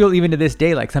I feel even to this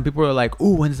day, like some people are like,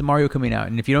 "Ooh, when's the Mario coming out?"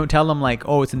 And if you don't tell them like,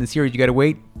 "Oh, it's in the series, you got to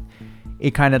wait,"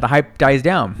 it kind of the hype dies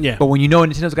down. Yeah. But when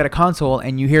Nintendo's got a console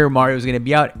and you hear Mario's going to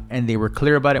be out, and they were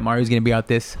clear about it, Mario's going to be out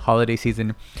this holiday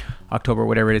season, October,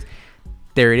 whatever it is.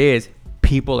 There it is.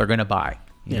 People are going to buy.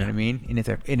 You know what I mean?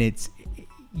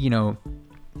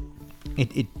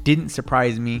 It didn't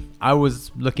surprise me. I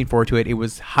was looking forward to it. It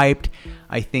was hyped.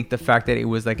 I think the fact that it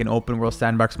was like an open world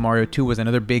sandbox Mario 2 was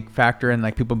another big factor, and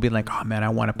like people being like, "Oh man, I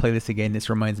want to play this again. This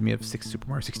reminds me of Super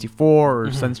Mario 64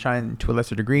 or Sunshine to a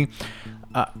lesser degree."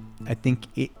 I think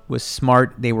it was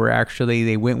smart. They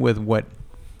went with what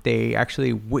they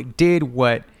actually did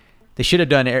what they should have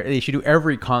done. They should do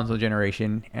every console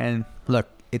generation, and look,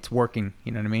 it's working.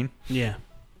 You know what I mean? Yeah.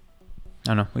 I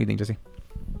don't know. What do you think, Jesse?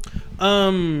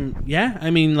 Yeah, I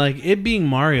mean, like it being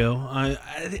Mario, I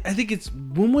think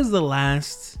when was the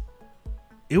last?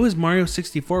 It was Mario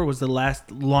 64 was the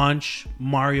last launch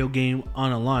Mario game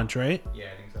on a launch, right? Yeah,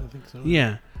 I think so.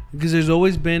 Yeah, because there's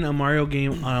always been a Mario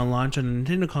game on a launch on a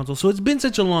Nintendo console, so it's been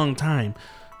such a long time.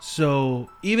 So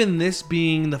even this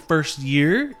being the first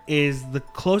year is the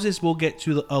closest we'll get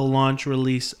to a launch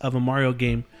release of a Mario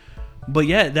game. But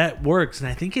yeah, that works. And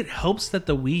I think it helps that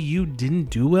the Wii U didn't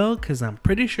do well, because I'm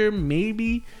pretty sure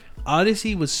maybe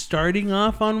Odyssey was starting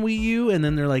off on Wii U, and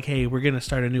then they're like, hey, we're going to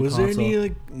start a new console. Was there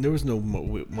any, there was no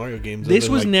Mario games? This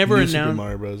was never announced. Super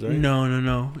Mario Bros., right?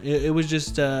 No. It was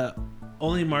just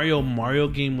only Mario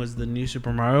game was the new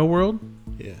Super Mario World.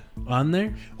 Yeah. On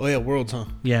there. Oh, yeah, Worlds, huh?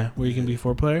 Yeah, where you can be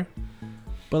 4-player.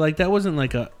 But like that wasn't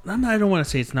like I don't want to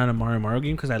say it's not a Mario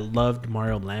game, because I loved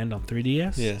Mario Land on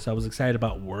 3DS. Yeah. So I was excited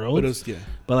about Worlds.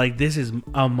 But like this is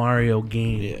a Mario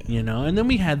game, And then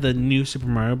we had the new Super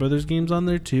Mario Brothers games on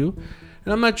there too.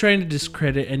 And I'm not trying to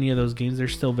discredit any of those games. They're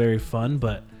still very fun,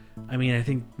 but I mean, I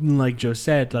think like Joe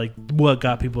said, like what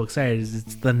got people excited is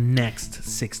it's the next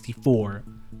 64.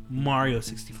 Mario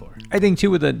 64. I think too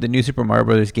with the new Super Mario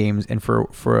Brothers games, and for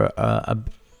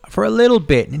a little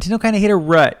bit, Nintendo kind of hit a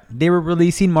rut. They were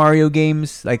releasing Mario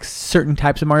games, like certain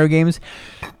types of Mario games,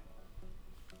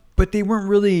 but they weren't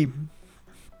really,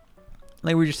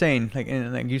 like we were just saying,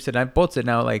 like you said, I both said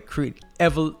now, like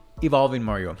evolving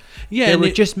Mario. Yeah, they were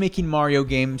just making Mario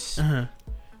games. Yeah,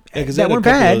 because that weren't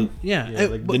bad.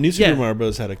 The new Super Mario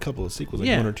Bros. Had a couple of sequels, like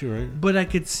 1 or 2, right? But I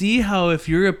could see how if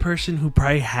you're a person who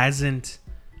probably hasn't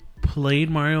played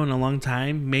Mario in a long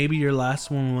time, maybe your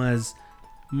last one was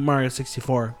Mario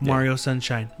 64, Mario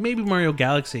Sunshine, maybe Mario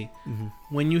Galaxy. Mm-hmm.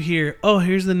 When you hear, oh,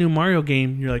 here's the new Mario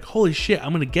game, you're like, holy shit,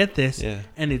 I'm gonna get this. Yeah.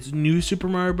 And it's new Super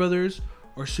Mario Brothers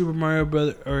or Super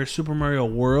Mario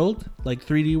World, like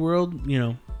 3D World, you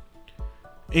know.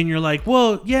 And you're like,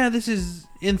 well, yeah, this is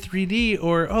in 3D,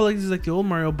 or oh, like this is like the old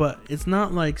Mario, but it's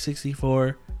not like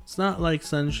 64. It's not like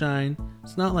Sunshine.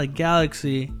 It's not like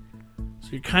Galaxy. So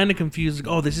you're kind of confused.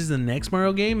 Like, oh, this is the next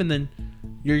Mario game, and then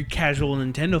your casual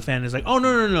Nintendo fan is like, oh,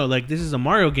 no. Like, this is a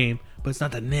Mario game, but it's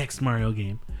not the next Mario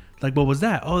game. Like, what was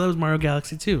that? Oh, that was Mario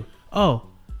Galaxy 2. Oh,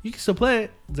 you can still play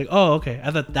it. It's like, oh, okay.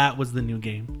 I thought that was the new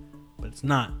game, but it's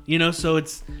not. You know, so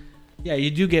it's, yeah,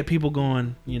 you do get people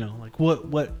going, you know, like,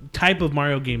 what type of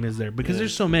Mario game is there? Because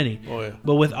there's so many. Oh, yeah.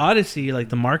 But with Odyssey, like,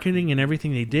 the marketing and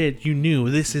everything they did, you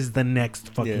knew this is the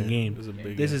next fucking game.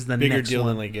 This is the bigger next deal one.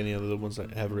 than, like, any of the ones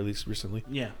that have released recently.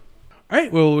 Yeah. All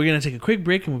right, well, we're going to take a quick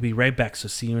break, and we'll be right back, so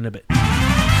see you in a bit.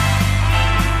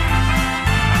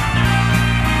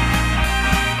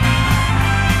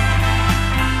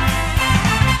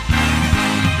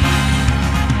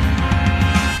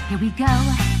 Here we go,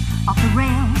 off the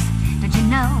rails. Don't you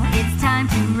know it's time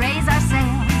to raise our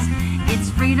sails? It's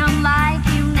freedom like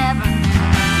you never knew. 20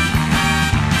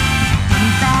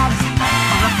 bags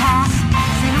or a pass,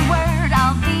 say the word,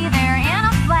 I'll be there in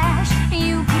a flash.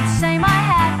 You could say my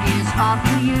hat is off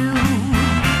for you.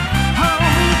 Oh,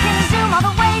 we can zoom all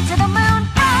the way to the moon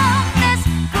from this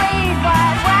great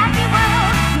wide wacky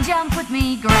world. Jump with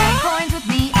me, grab coins with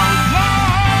me, oh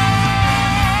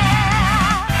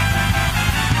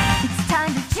yeah. It's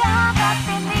time to jump up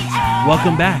in the air.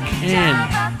 Welcome back, and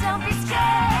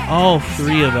all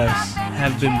three of us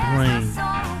have been playing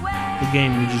the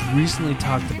game we just recently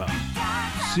talked about,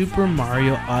 Super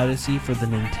Mario Odyssey for the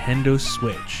Nintendo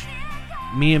Switch.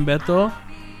 Me and Beto,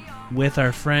 with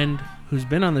our friend who's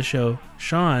been on the show,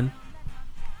 Sean,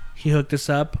 he hooked us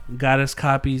up, got us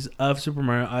copies of Super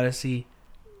Mario Odyssey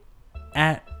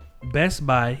at Best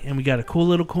Buy, and we got a cool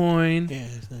little coin. Yeah,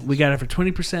 nice. We got it for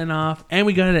 20% off, and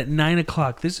we got it at 9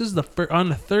 o'clock. This is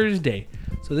on a Thursday,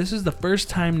 so this is the first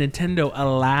time Nintendo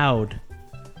allowed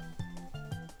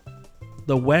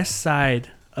the west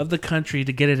side of the country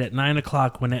to get it at 9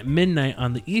 o'clock, when at midnight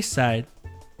on the east side,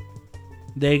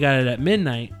 they got it at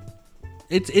midnight.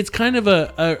 It's kind of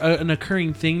an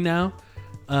occurring thing now.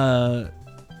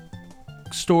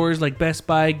 Stores like Best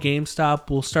Buy, GameStop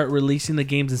will start releasing the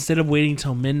games instead of waiting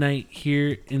till midnight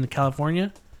here in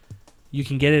California. You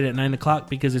can get it at 9 o'clock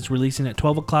because it's releasing at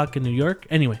 12 o'clock in New York.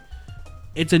 Anyway,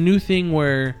 it's a new thing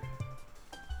where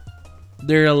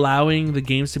they're allowing the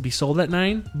games to be sold at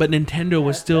 9, but Nintendo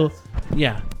was still...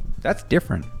 Yeah. That's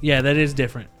different. Yeah, that is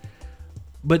different.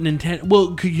 But Nintendo...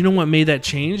 Well, you know what made that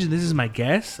change? And this is my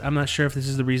guess. I'm not sure if this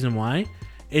is the reason why.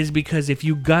 Is because if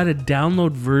you got a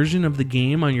download version of the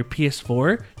game on your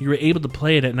PS4, you were able to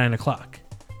play it at 9 o'clock.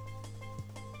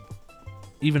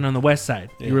 Even on the west side.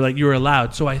 Yeah. You were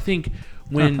allowed. So I think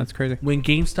when that's crazy. When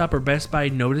GameStop or Best Buy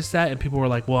noticed that and people were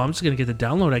like, well, I'm just going to get the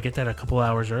download. I get that a couple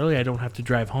hours early. I don't have to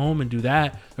drive home and do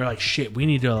that. They're like, shit, we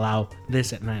need to allow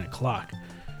this at 9 o'clock.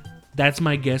 That's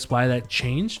my guess why that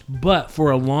changed. But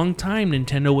for a long time,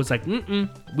 Nintendo was like,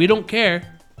 we don't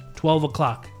care. 12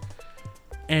 o'clock.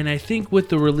 And I think with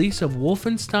the release of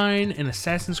Wolfenstein and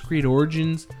Assassin's Creed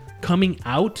Origins coming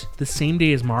out the same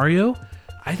day as Mario,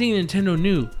 I think Nintendo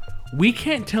knew we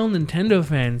can't tell Nintendo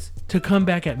fans to come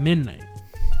back at midnight.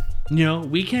 You know,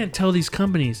 we can't tell these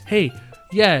companies, hey,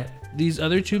 yeah, these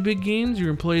other two big games, your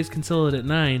employees can sell it at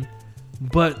 9,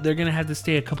 but they're going to have to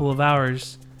stay a couple of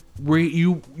hours where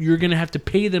you're going to have to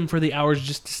pay them for the hours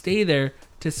just to stay there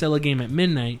to sell a game at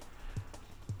midnight.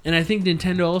 And I think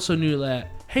Nintendo also knew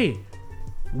that, hey,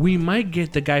 we might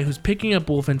get the guy who's picking up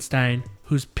Wolfenstein,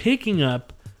 who's picking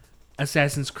up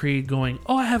Assassin's Creed going,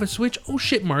 oh, I have a Switch. Oh,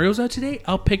 shit, Mario's out today?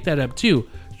 I'll pick that up, too.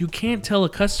 You can't tell a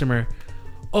customer,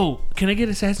 oh, can I get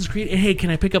Assassin's Creed? And, hey, can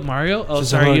I pick up Mario? Oh,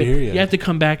 sorry, you have to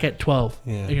come back at 12.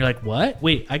 Yeah. And you're like, what?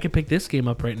 Wait, I can pick this game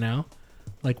up right now.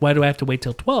 Like, why do I have to wait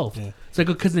till 12? Yeah. It's like,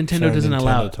 because Nintendo doesn't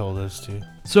allow it. Told us to.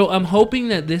 So I'm hoping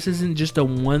that this isn't just a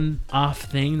one-off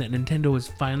thing, that Nintendo is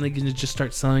finally going to just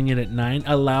start selling it at 9,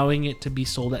 allowing it to be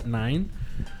sold at 9,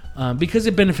 because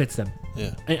it benefits them.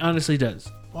 Yeah, it honestly does.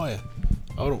 Oh yeah,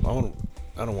 I don't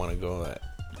want to go that.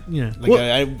 Yeah, like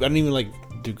I don't even like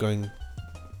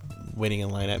waiting in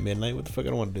line at midnight. What the fuck? I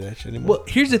don't want to do that shit anymore. Well,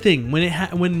 here's the thing: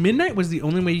 when midnight was the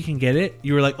only way you can get it,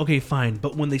 you were like, okay, fine.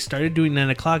 But when they started doing 9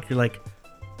 o'clock, you're like,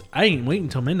 I ain't waiting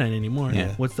until midnight anymore.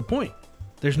 Yeah. What's the point?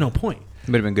 There's no point. It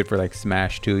would have been good for like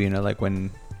Smash too, you know, like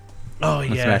when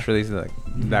Smash releases, like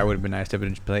that would have been nice to have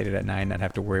just played it at 9, not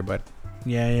have to worry about.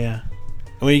 Yeah.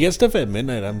 when you get stuff at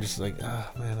midnight, I'm just like,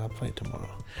 man, I'll play it tomorrow.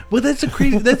 Well, that's a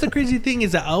crazy thing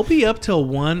is that I'll be up till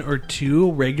 1 or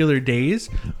 2 regular days,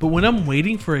 but when I'm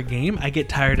waiting for a game, I get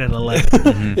tired at 11,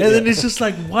 and then it's just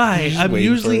like, why? I'm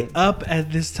usually up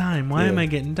at this time. Why am I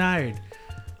getting tired?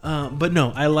 But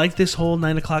no, I like this whole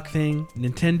 9 o'clock thing.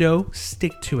 Nintendo,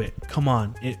 stick to it. Come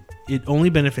on, it only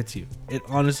benefits you. It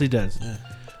honestly does. Yeah.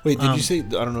 Wait, did you say?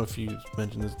 I don't know if you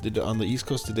mentioned this. On the East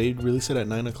Coast, did they release it at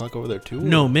 9 o'clock over there too?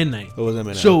 No, midnight. Oh, was that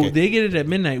midnight? So they get it at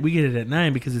midnight. We get it at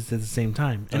 9 because it's at the same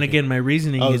time. And again, my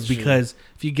reasoning is because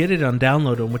if you get it on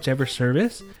download on whichever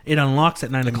service, it unlocks at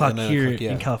 9 o'clock here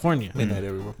in California. Midnight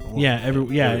everywhere.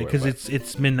 Because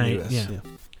it's midnight. US, yeah.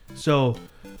 So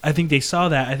I think they saw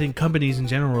that. I think companies in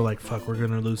general were like, "Fuck, we're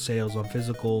gonna lose sales on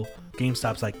physical."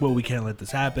 GameStop's like, "Well, we can't let this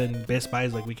happen." Best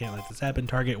Buy's like, "We can't let this happen."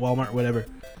 Target, Walmart, whatever.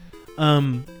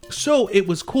 So it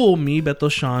was cool. Me,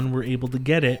 Beto, Sean were able to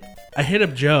get it. I hit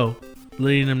up Joe,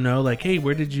 letting him know, like, "Hey,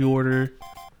 where did you order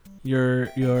your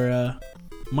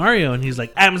Mario?" And he's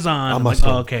like, "Amazon." I'm like,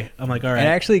 "Oh, okay." I'm like, "All right." I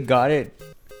actually got it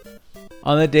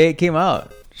on the day it came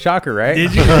out. Shocker, right?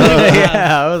 Did you?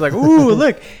 Yeah, I was like, "Ooh,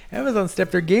 look! Amazon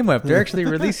stepped their game up. They're actually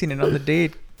releasing it on the day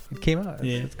it came out.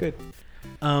 Yeah, it's good."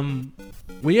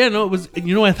 Well, yeah, no, it was.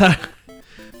 You know, I thought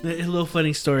a little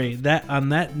funny story that on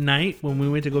that night when we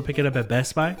went to go pick it up at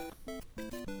Best Buy,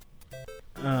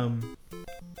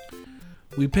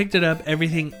 we picked it up.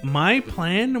 Everything. My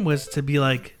plan was to be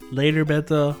like, later,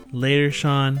 Beto, later,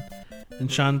 Sean,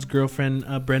 and Sean's girlfriend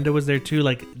Brenda was there too.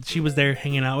 Like, she was there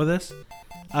hanging out with us.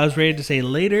 I was ready to say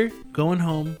later, going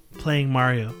home, playing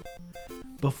Mario.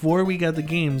 Before we got the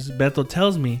games, Beto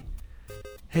tells me,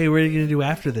 "Hey, what are you gonna do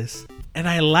after this?" And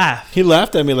I laughed. He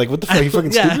laughed at me like, "What the fuck? Are you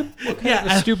fucking stupid?" What kind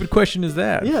of a stupid question is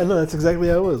that? Yeah, no, that's exactly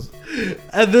how it was.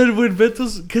 And then when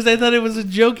Beto's, because I thought it was a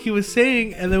joke he was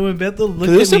saying, and then when Beto looked at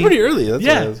me, it was still pretty early. That's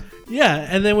what it was. Yeah,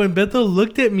 and then when Beto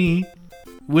looked at me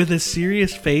with a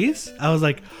serious face, I was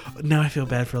like, now I feel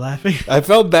bad for laughing. I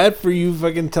felt bad for you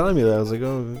fucking telling me that. I was like,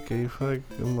 "Oh, okay, fuck,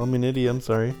 I'm an idiot. I'm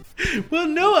sorry." Well,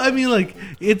 no, I mean, like,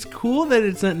 it's cool that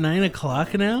it's at 9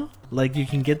 o'clock now. Like, you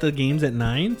can get the games at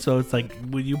 9, so it's like,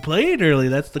 when you play it early,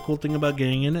 that's the cool thing about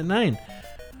getting in at 9.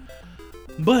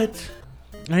 But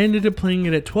I ended up playing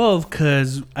it at 12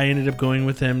 because I ended up going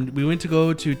with them. We went to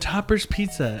go to Topper's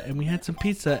Pizza, and we had some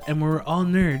pizza, and we were all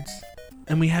nerds,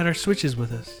 and we had our Switches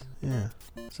with us. Yeah.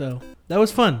 So that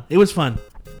was fun. It was fun.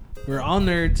 We were all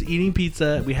nerds eating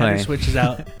pizza. We had our Switches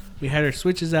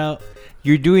out.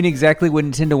 You're doing exactly what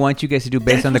Nintendo wants you guys to do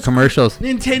based on the commercials.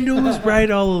 Nintendo was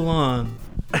right all along.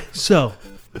 So,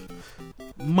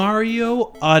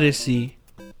 Mario Odyssey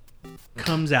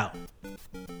comes out.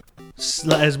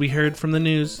 As we heard from the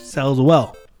news, sells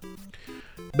well.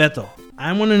 Beto,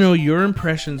 I want to know your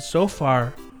impressions so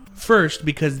far. First,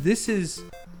 because this is,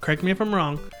 correct me if I'm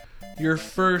wrong, your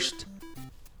first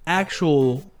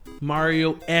actual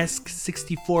Mario-esque,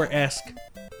 64-esque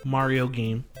Mario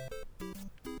game.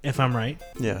 If I'm right.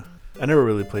 Yeah. I never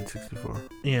really played 64.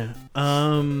 Yeah.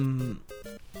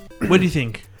 What do you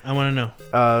think? I want to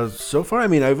know. So far, I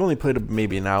mean, I've only played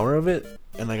maybe an hour of it,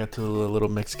 and I got to the little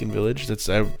Mexican village.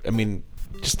 I mean,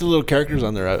 just the little characters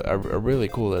on there are really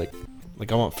cool. Like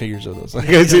I want figures of those. Like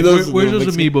I see those. Where's those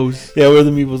amiibos? Yeah, where are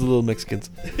the amiibos, the little Mexicans?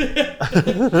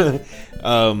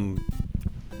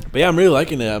 But yeah, I'm really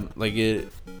liking it.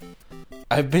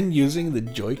 I've been using the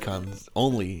Joy-Cons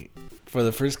only for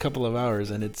the first couple of hours,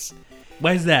 and it's.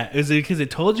 Why is that? Is it because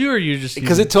it told you, or you just?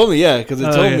 Because it told me, yeah. Because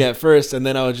it told me at first, and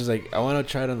then I was just like, I want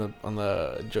to try it on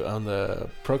the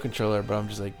Pro controller, but I'm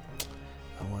just like,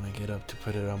 I want to get up to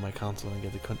put it on my console and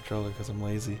get the controller because I'm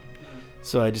lazy.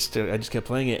 So I just kept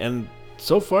playing it, and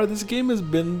so far this game has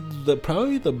been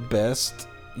probably the best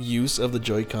use of the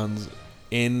Joy-Cons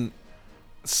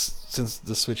since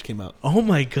the Switch came out. Oh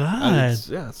my god!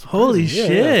 It's holy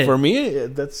shit! Yeah. For me,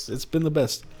 it's been the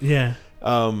best. Yeah.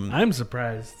 I'm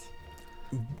surprised.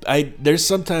 There's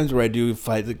sometimes where I do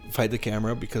fight the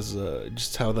camera because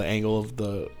just how the angle of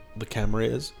the camera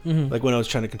is. Mm-hmm. Like when I was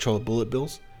trying to control the bullet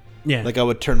bills. Yeah. Like I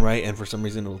would turn right and for some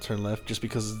reason it will turn left just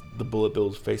because the bullet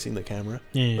bill is facing the camera.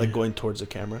 Yeah. Like going towards the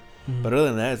camera. Mm-hmm. But other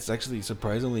than that, it's actually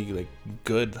surprisingly like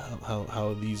good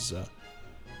how these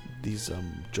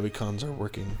Joy-Cons are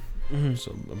working. Mm-hmm.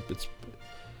 So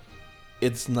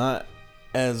it's not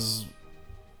as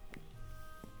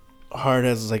hard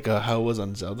as like how it was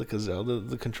on Zelda, because Zelda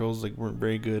the controls like weren't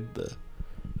very good. The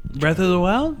Breath of the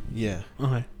Wild? Yeah.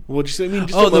 Okay. Well, just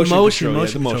the motion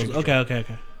control.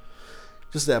 Okay.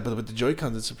 Just that, but with the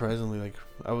Joy-Cons, it's surprisingly like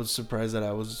I was surprised that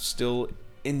I was still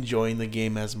enjoying the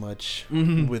game as much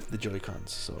with the Joy-Cons.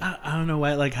 So I don't know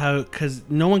why, like how, because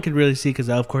no one could really see, because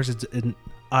of course it's an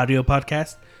audio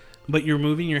podcast, but you're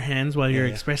moving your hands while you're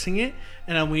expressing it,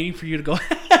 and I'm waiting for you to go.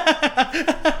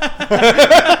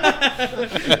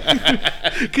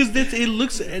 Because it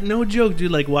looks, no joke,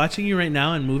 dude. Like watching you right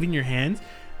now and moving your hands,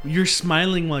 you're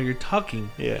smiling while you're talking.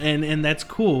 Yeah. And that's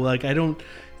cool. Like I don't.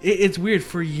 It's weird.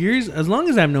 For years, as long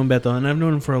as I've known Beto, and I've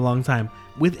known him for a long time,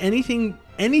 with anything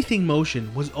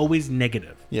motion was always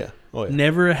negative. Yeah. Oh, yeah.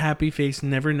 Never a happy face,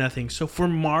 never nothing. So for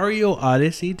Mario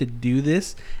Odyssey to do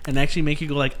this and actually make you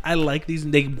go like, I like these,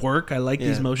 they work. I like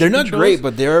these motion. They're not controls. great,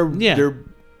 but they're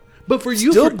But for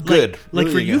you, still for, good. Like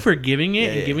Really for you good. for giving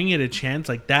it and giving it a chance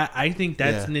like that, I think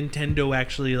that's Nintendo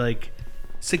actually like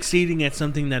succeeding at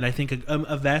something that I think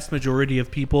a vast majority of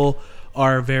people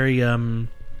are very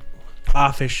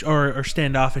offish or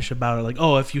standoffish about it. Like,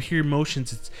 oh, if you hear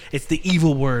motions, it's the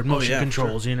evil word, motion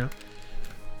controls, you know.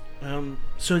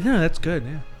 So yeah, that's good.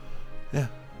 Yeah.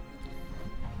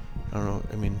 I don't know.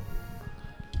 I mean,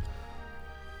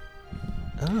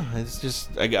 I don't know. It's just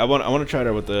I want to try it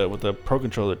out with the Pro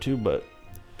Controller too, but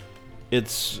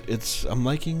it's I'm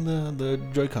liking the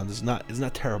Joy-Cons. It's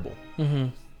not terrible. Mm-hmm.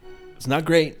 It's not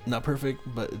great, not perfect,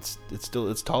 but it's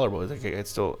tolerable. It's like I'm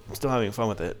still having fun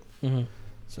with it. Mm-hmm.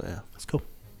 So yeah, That's cool.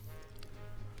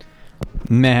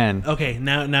 Man. Okay,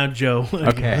 now Joe.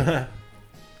 Okay.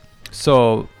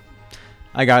 So,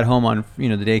 I got home on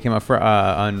the day came up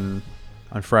on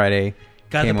Friday.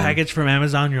 Got the Came home. package from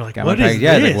Amazon. You're like, Got what my is package.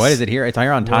 Yeah, I was this? like, what is it here? It's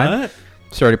here on time. What?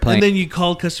 Started playing. And then you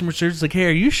called customer service like, hey,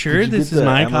 are you sure Did you this get is the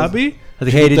my Amazon- copy? I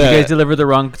was like, hey, did you the- guys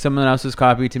deliver someone else's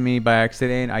copy to me by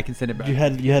accident? I can send it back. you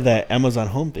had that Amazon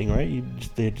Home thing, right?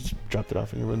 They just dropped it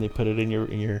off in your room. They put it in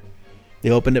your. They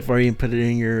opened it for you and put it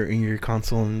in your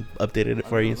console and updated it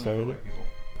for you and started it.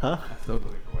 Huh?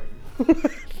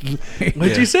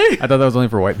 What'd you say? I thought that was only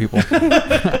for white people.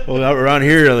 Well, around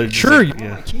here, they're just Sure. like,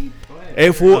 yeah.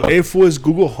 A4 is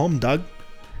Google Home, dog.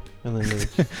 And then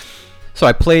So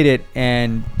I played it,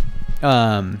 and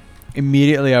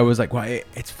immediately I was like, "Wow, it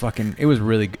was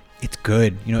really good. It's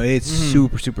good. It's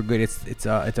super, super good. It's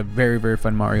a very, very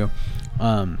fun Mario."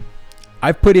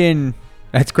 I've put in.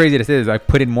 That's crazy to say this. I've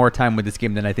put in more time with this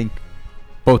game than I think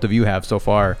both of you have so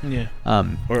far. Yeah.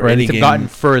 Or at least have gotten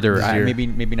further. this year.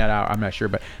 Maybe not out. I'm not sure,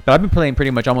 but I've been playing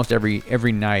pretty much almost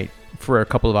every night for a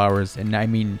couple of hours, and I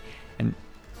mean, and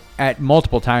at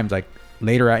multiple times, like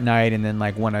later at night, and then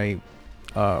like when I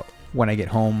get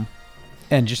home,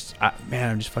 and just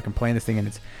I'm just fucking playing this thing, and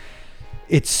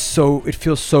it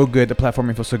feels so good. The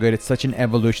platforming feels so good. It's such an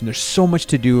evolution. There's so much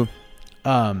to do,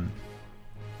 and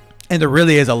there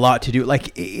really is a lot to do.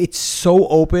 Like it's so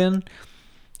open.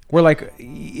 Where like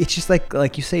it's just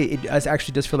like you say, it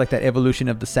actually does feel like that evolution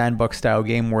of the sandbox style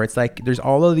game where it's like there's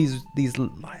all of these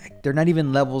like, they're not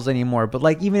even levels anymore. But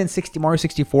like even in Mario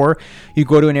 64, you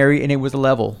go to an area and it was a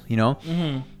level,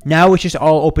 Mm-hmm. Now it's just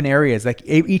all open areas. Like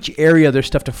each area, there's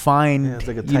stuff to find. yeah, it's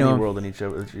like a tiny world in each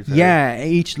area. Yeah,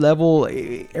 each level,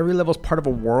 every level is part of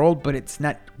a world, but it's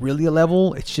not really a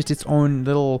level. It's just its own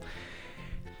little.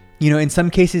 In some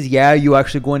cases, you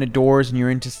actually go into doors and you're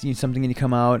into something and you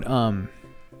come out.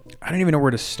 I don't even know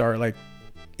where to start. Like,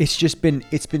 it's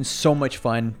been so much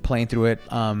fun playing through it.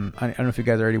 I don't know if you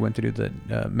guys already went through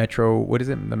the Metro. What is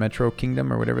it? The Metro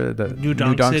Kingdom or whatever. The New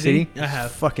Donk City? I It's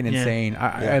have. fucking Yeah. insane.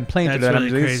 I'm playing through That's that.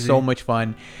 really It's crazy. so much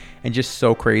fun and just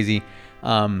so crazy.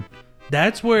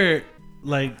 That's where,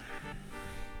 like,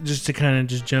 just to kind of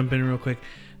just jump in real quick.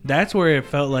 That's where it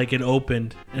felt like it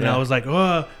opened, and I was like,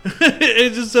 "Oh,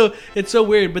 it's so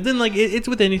weird." But then, like, it's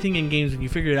with anything in games when you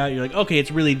figure it out, you're like, "Okay, it's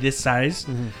really this size."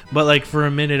 Mm-hmm. But like for a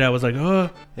minute, I was like,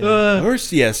 "Oh,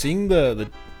 Seeing the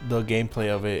gameplay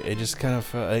of it, it just kind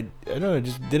of I don't know, it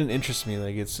just didn't interest me.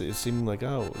 Like it seemed like,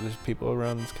 oh, there's people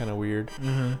around. It's kind of weird,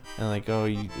 and like, oh,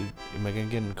 am I gonna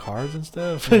get in cars and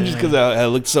stuff? Just because it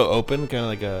looked so open, kind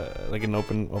of like an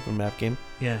open map game.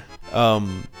 yeah."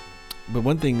 But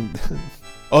one thing.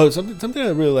 Something I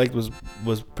really liked was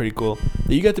pretty cool.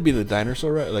 That you got to be the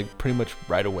dinosaur like pretty much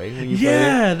right away when you played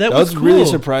it. that I was cool. really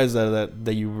surprised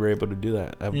that you were able to do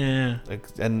that. Yeah, Like,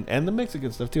 and the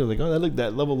Mexican stuff too. Like, oh,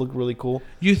 that level looked really cool.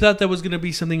 you thought that was gonna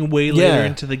be something way later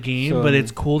into the game, So, but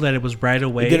it's cool that it was right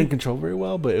away. It didn't control very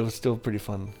well, but it was still pretty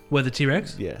fun. What, the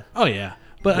T-Rex? Yeah. Oh yeah,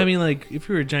 but I mean, like, if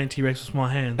you were a giant T-Rex with small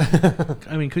hands,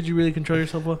 I mean, could you really control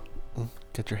yourself well?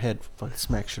 Get your head fucking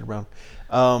smack shit around.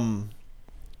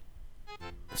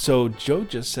 So Joe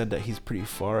just said that he's pretty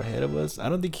far ahead of us. I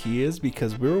don't think he is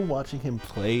because we were watching him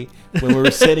play when we were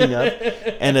setting up,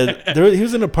 and he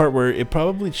was in a part where it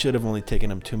probably should have only taken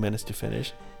him 2 minutes to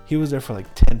finish. He was there for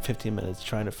like 10-15 minutes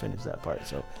trying to finish that part.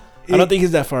 So I don't think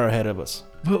he's that far ahead of us.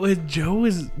 But with Joe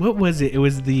what was it? It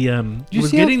was the Did you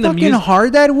was see getting how the fucking music.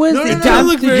 hard that was? No, no, It no, it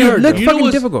looked very hard, looked though. You know fucking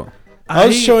what's- difficult. I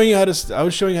was showing you how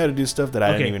to do stuff that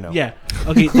I didn't even know. Yeah.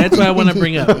 Okay, that's what I want to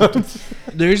bring up.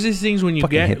 There's these things when you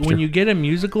Fucking get a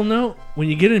musical note. When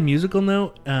you get a musical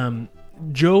note,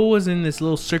 Joe was in this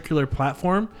little circular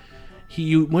platform.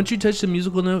 Once you touch the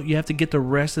musical note, you have to get the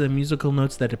rest of the musical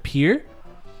notes that appear.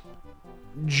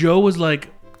 Joe was like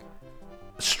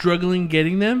struggling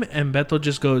getting them, and Beto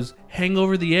just goes, "Hang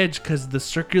over the edge," because the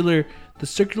circular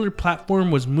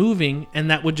platform was moving, and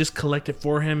that would just collect it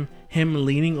for him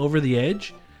leaning over the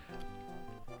edge.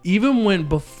 Even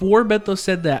before Beto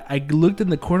said that, I looked in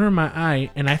the corner of my eye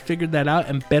and I figured that out,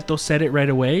 and Beto said it right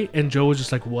away, and Joe was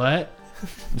just like, "What?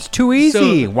 It's too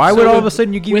easy. Why would all of a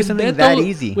sudden you give me something that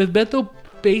easy?" With Beto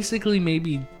basically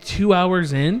maybe 2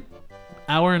 hours in,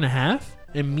 hour and a half,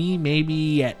 and me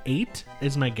maybe at 8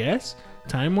 is my guess,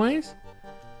 time-wise.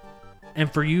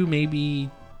 And for you, maybe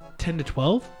 10 to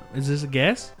 12? Is this a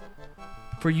guess?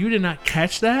 For you to not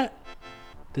catch that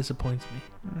disappoints me.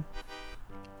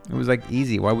 It was like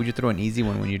easy. Why would you throw an easy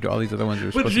one when you do all these other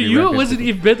ones? But to you, it wasn't.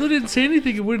 If Beto didn't say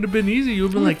anything, it wouldn't have been easy. You would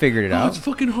have been like, figured it out. It's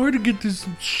fucking hard to get this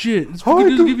shit. It's fucking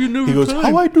just give you no He goes, time.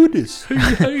 "How I do this?"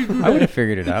 I would have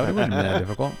figured it out. It wouldn't have been that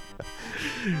difficult.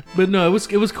 But no, it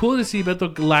was cool to see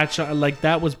Beto latch on. Like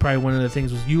that was probably one of the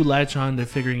things was you latch on to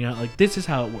figuring out like this is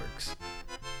how it works.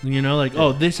 You know, like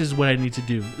oh, this is what I need to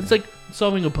do. It's like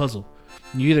solving a puzzle.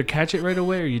 You either catch it right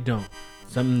away or you don't.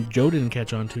 Something Joe didn't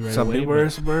catch on to right Some away. people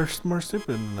are more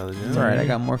stupid than others. It's alright. I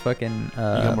got more fucking.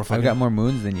 I've got more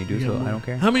moons than you do, so I don't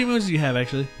care. How many moons do you have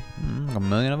actually? Like a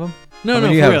million of them. No, for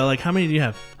real. Like how many do you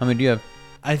have? How many do you have?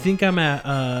 I think I'm at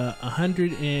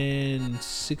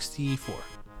 164.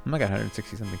 I got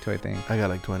 160 something too. I think. I got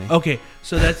like 20. Okay,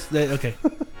 so that's that. Okay.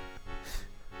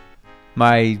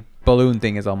 My balloon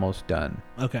thing is almost done.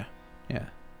 Okay. Yeah,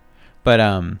 but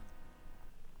oh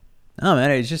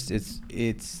man, it's just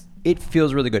it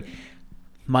feels really good.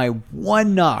 My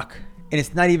one knock, and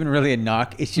it's not even really a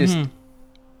knock. It's just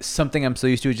something I'm so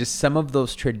used to. Is just some of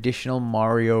those traditional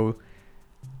Mario.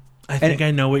 I think I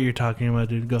know what you're talking about,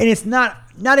 dude. Go. And it's not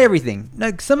everything.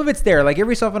 Like some of it's there. Like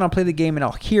every so often I'll play the game and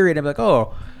I'll hear it and be like,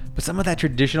 oh, but some of that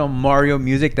traditional Mario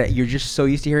music that you're just so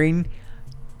used to hearing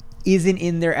isn't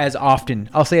in there as often.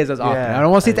 I'll say as often. I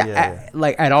don't want to say that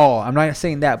like at all. I'm not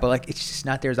saying that, but like it's just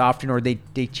not there as often, or they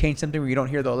change something where you don't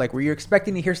hear though, like where you're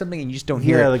expecting to hear something and you just don't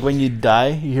hear it. Yeah, like when you die,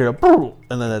 you hear a boom,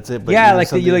 and then that's it. But yeah, like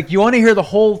you want to hear the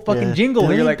whole fucking jingle.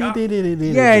 And you're like, oh.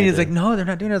 Yeah, and it's like, no, they're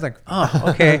not doing it. I was like, oh,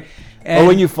 okay. Or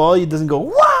when you fall, it doesn't go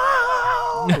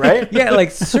wow, right? Yeah,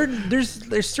 like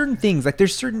there's certain things, like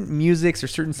there's certain musics or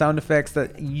certain sound effects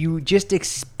that you just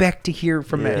expect to hear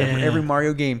from every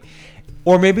Mario game.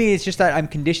 Or maybe it's just that I'm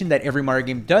conditioned that every Mario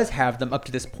game does have them up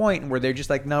to this point where they're just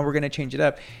like, no, we're going to change it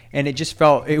up. And it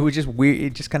was just weird.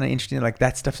 It's just kind of interesting. Like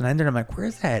that stuff's not in there. I'm like, where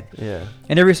is that? Yeah.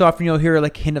 And every so often you'll hear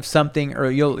like a hint of something, or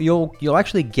you'll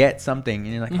actually get something.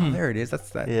 And you're like, oh, there it is.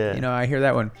 That's that. Yeah. You know, I hear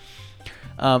that one.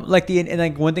 Like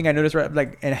one thing I noticed, right?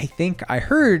 Like, and I think I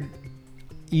heard,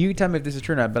 you tell me if this is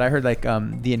true or not, but I heard like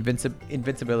the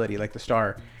invincibility, like the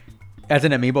star, as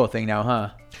an amiibo thing now, huh?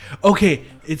 Okay.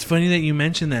 It's funny that you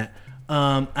mentioned that.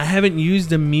 I haven't used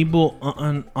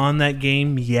Amiibo on that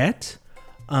game yet,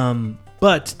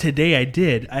 but today I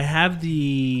did. I have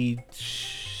the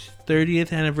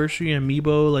 30th anniversary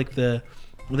Amiibo, like the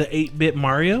 8-bit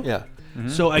Mario. Yeah. Mm-hmm.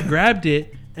 So I grabbed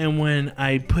it, and when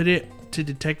I put it to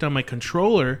detect on my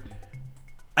controller,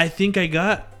 I think I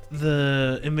got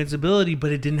the invincibility,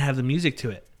 but it didn't have the music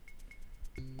to it.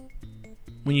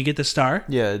 When you get the star,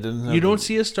 yeah, it doesn't. You don't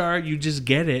see a star, you just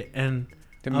get it, and.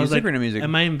 The music or no music?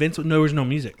 Am I invincible? No, there was no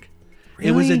music. Really?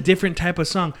 It was a different type of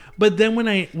song. But then when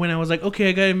I was like, okay,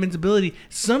 I got invincibility.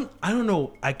 I don't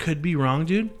know. I could be wrong,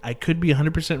 dude. I could be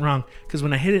 100% wrong. Because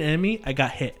when I hit an enemy, I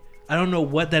got hit. I don't know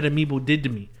what that amiibo did to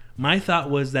me. My thought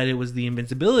was that it was the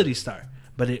invincibility star.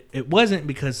 But it wasn't,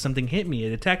 because something hit me.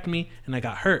 It attacked me and I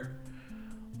got hurt.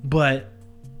 But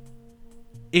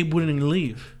it wouldn't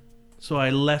leave. So I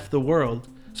left the world.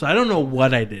 So I don't know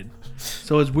what I did.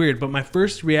 So it's weird, but my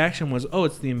first reaction was, "Oh,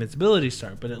 it's the invincibility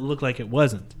star," but it looked like it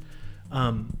wasn't.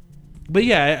 But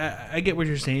yeah, I get what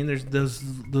you're saying. There's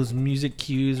those music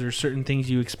cues or certain things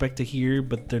you expect to hear,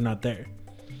 but they're not there.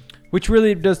 Which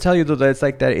really does tell you though that it's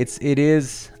like that. It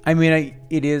is. I mean,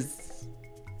 it is.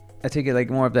 I take it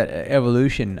like more of that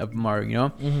evolution of Mario. You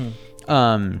know.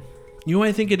 Mm-hmm. You know what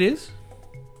I think it is?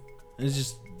 It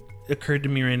just occurred to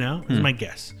me right now. It's my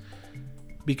guess,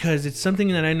 because it's something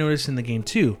that I noticed in the game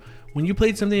too. When you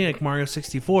played something like Mario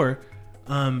 64,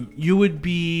 you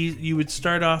would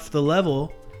start off the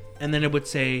level, and then it would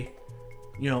say,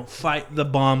 fight the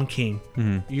Bomb King.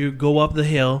 Mm-hmm. You go up the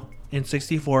hill in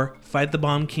 64, fight the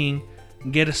Bomb King,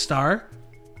 get a star,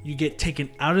 You get taken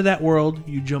out of that world.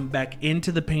 You jump back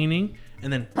into the painting,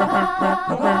 and then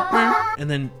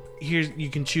here's you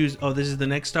can choose. Oh, this is the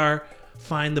next star.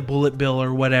 Find the bullet bill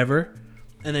or whatever,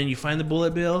 and then you find the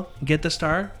bullet bill, get the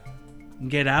star,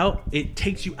 get out. It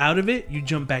takes you out of it. You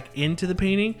jump back into the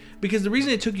painting because the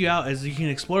reason it took you out is you can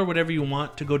explore whatever you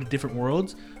want to go to different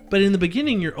worlds. But in the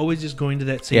beginning, you're always just going to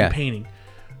that same painting,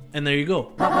 and there you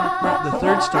go. The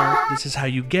third star. This is how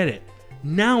you get it.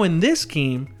 Now in this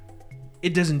game,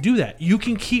 it doesn't do that. You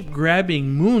can keep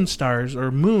grabbing moon stars or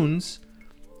moons,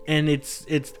 and it's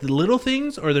the little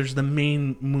things or there's the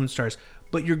main moon stars.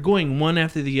 But you're going one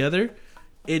after the other.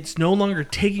 It's no longer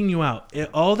taking you out.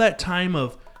 All that time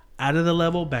of out of the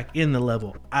level, back in the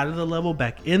level, out of the level,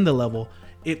 back in the level.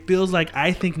 It feels like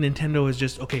I think Nintendo is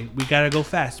just, okay, we got to go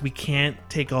fast. We can't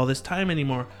take all this time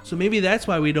anymore. So maybe that's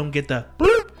why we don't get the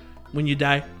bloop when you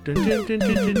die. Dun, dun, dun,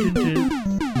 dun, dun, dun,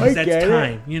 dun. That's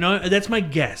time. You know, that's my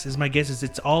guess. My guess is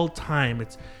it's all time.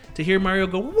 It's to hear Mario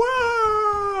go,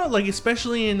 wow! Like,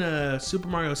 especially in Super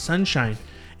Mario Sunshine.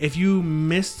 If you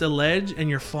miss the ledge and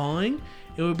you're falling,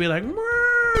 it would be like,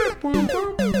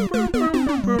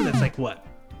 that's like what?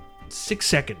 6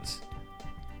 seconds.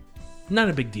 Not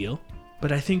a big deal,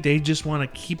 but I think they just want to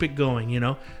keep it going, you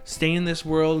know? Stay in this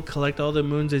world, collect all the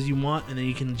moons as you want, and then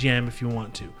you can jam if you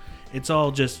want to. It's all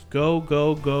just go,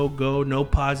 go, go, go, no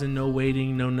pausing, no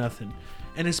waiting, no nothing.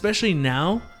 And especially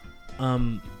now,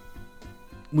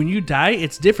 when you die,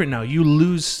 it's different now. You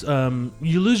lose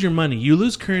your money. You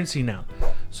lose currency now.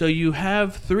 So you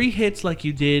have 3 hits like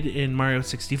you did in Mario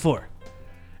 64.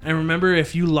 And remember,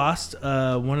 if you lost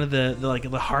one of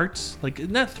the hearts, like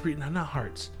not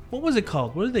hearts. What was it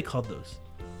called? What did they call those?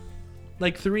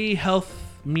 Like 3 health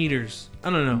meters. I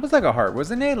don't know. It was like a heart,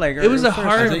 wasn't it? Like it was a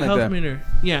heart like health that. meter.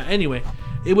 Yeah. Anyway,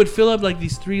 it would fill up like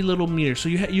these 3 little meters. So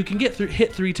you can get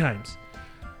hit 3 times.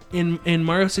 In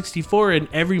Mario 64 and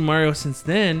every Mario since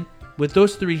then, with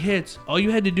those 3 hits, all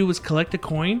you had to do was collect a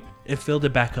coin. It filled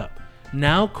it back up.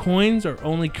 Now coins are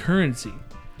only currency.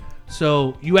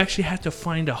 So you actually have to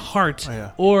find a heart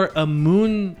or a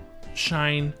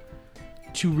moonshine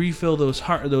to refill those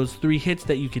 3 hits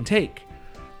that you can take.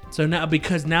 So now,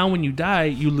 because now when you die,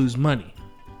 you lose money,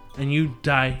 and you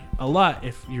die a lot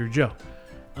if you're Joe.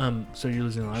 So you're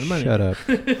losing a lot of money. Shut up.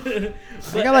 I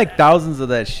got like thousands of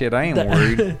that shit. I ain't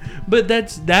worried. But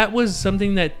that was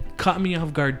something that caught me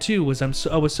off guard too.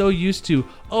 I was so used to,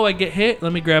 oh, I get hit,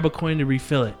 let me grab a coin to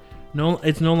refill it. No,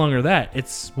 it's no longer that.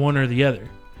 It's one or the other.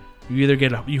 You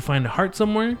either you find a heart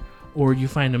somewhere, or you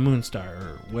find a moon star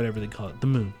or whatever they call it, the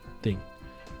moon thing.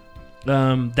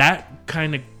 That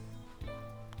kind of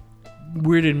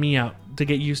weirded me out to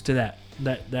get used to that.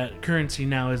 That currency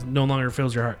now is no longer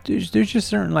fills your heart. There's just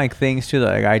certain like things too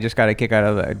that like, I just got a kick out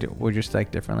of that. We're just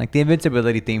like different. Like the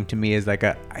invincibility theme to me is like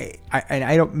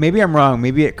I don't. Maybe I'm wrong.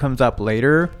 Maybe it comes up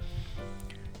later.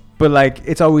 But like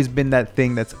it's always been that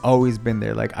thing that's always been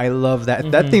there. Like I love that.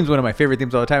 Mm-hmm. That theme's one of my favorite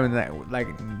themes all the time. And that, like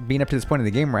being up to this point in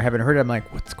the game where I haven't heard it, I'm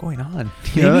like, what's going on?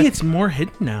 Maybe it's more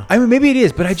hidden now. I mean, maybe it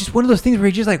is, but I just one of those things where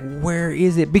you're just like, where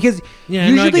is it? Because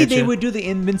usually they would do the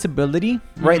invincibility,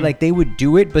 right? Mm-hmm. Like they would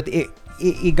do it, but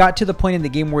it got to the point in the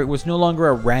game where it was no longer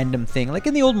a random thing. Like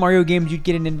in the old Mario games, you'd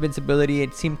get an invincibility.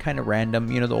 It seemed kind of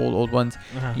random, you know, the old ones.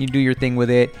 Uh-huh. You do your thing with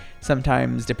it.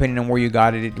 Sometimes, depending on where you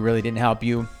got it, it really didn't help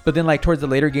you. But then, like, towards the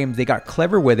later games, they got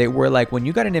clever with it, where, like, when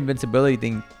you got an invincibility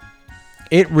thing,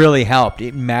 it really helped.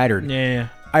 It mattered. Yeah.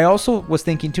 I also was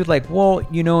thinking, too, like, well,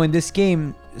 you know, in this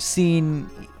game, seeing,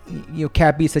 you know,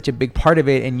 Cap be such a big part of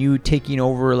it and you taking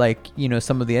over, like, you know,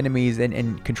 some of the enemies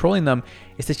and controlling them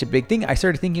is such a big thing. I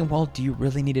started thinking, well, do you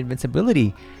really need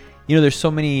invincibility? You know, there's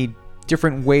so many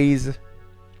different ways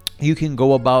you can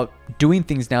go about doing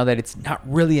things now that it's not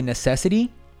really a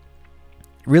necessity,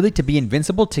 really, to be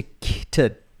invincible,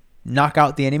 to knock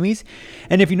out the enemies.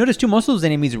 And if you notice, too, most of those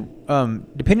enemies,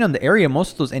 depending on the area,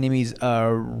 most of those enemies, they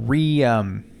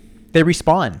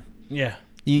respawn. Yeah.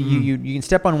 You can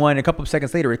step on one, a couple of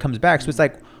seconds later it comes back. So it's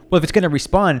like, well, if it's going to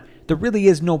respawn, there really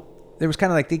is no. There was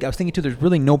kind of like I was thinking too. There's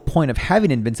really no point of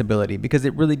having invincibility because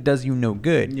it really does you no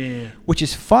good. Yeah. Which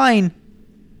is fine.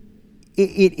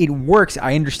 It works.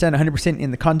 I understand 100% in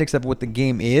the context of what the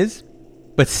game is,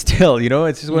 but still, you know,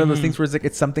 it's just one of those things where it's like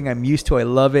it's something I'm used to. I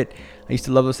love it. I used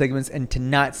to love those segments, and to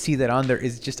not see that on there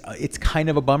is just it's kind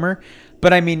of a bummer.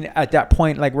 But I mean, at that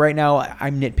point, like right now,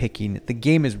 I'm nitpicking. The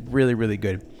game is really, really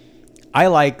good. I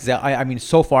like I mean,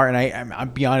 so far, and I'll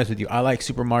be honest with you, I like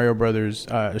Super Mario Brothers,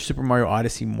 Super Mario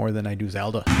Odyssey more than I do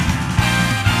Zelda. It's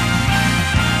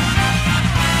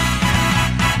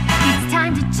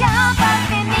time to jump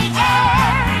up in the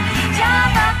air.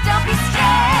 Jump up, don't be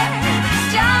scared.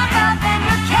 Jump up and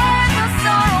your cares will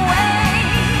soar away.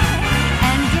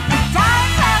 And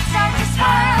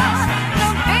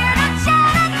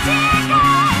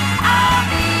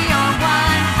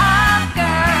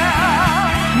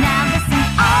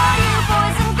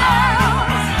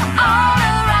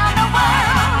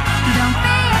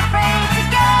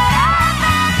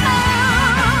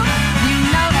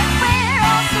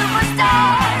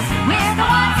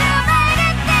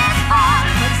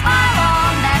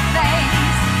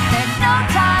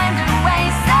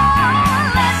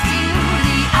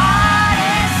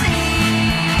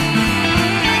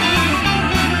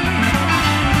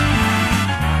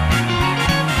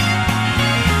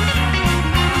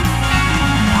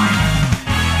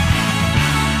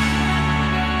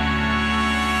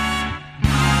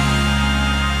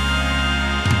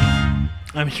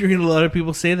I'm hearing a lot of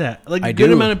people say that. Like, I a good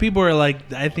do. amount of people are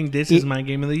like, I think this is my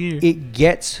game of the year. It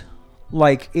gets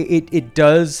like it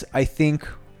does. I think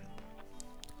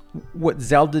what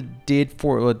Zelda did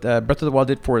for what Breath of the Wild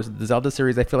did for the Zelda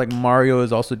series. I feel like Mario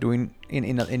is also doing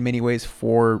in many ways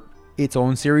for its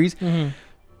own series. Mm-hmm.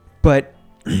 But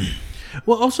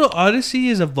Well, also Odyssey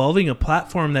is evolving a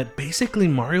platform that basically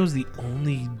Mario's the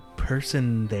only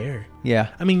person there. yeah,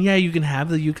 I mean, yeah, you can have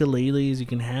the ukuleles, you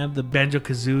can have the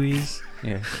Banjo-Kazooies,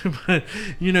 yeah, but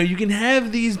you can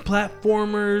have these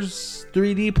platformers,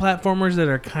 3D platformers that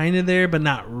are kind of there, but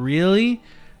not really.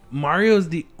 Mario's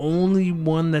the only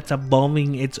one that's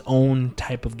evolving its own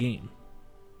type of game.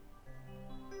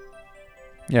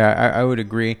 yeah. I would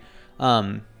agree.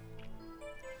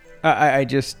 I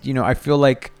just I feel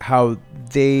like how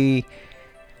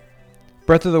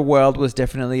Breath of the Wild was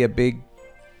definitely a big.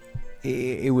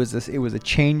 It was a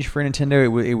change for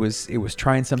Nintendo. It was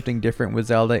trying something different with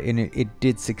Zelda, and it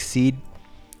did succeed.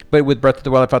 But with Breath of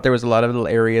the Wild, I thought there was a lot of little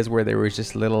areas where there was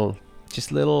just little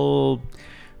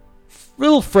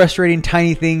frustrating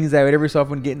tiny things that would every so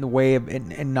often get in the way of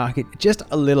and knock it just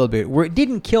a little bit. Where it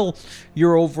didn't kill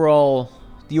your overall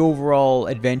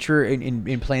adventure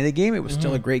in playing the game. It was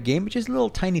still a great game, but just little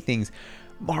tiny things.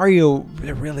 Mario,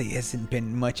 there really hasn't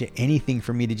been much of anything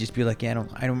for me to just be like, yeah,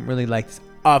 I don't really like this.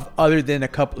 Other than a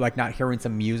couple, like not hearing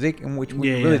some music, and which when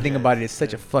you really think about it, it's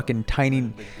such a fucking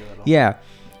tiny, yeah.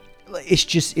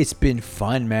 It's been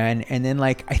fun, man. And then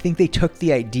like I think they took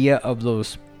the idea of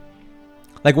those,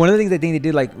 like one of the things I think they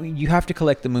did, like you have to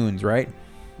collect the moons, right?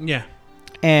 Yeah.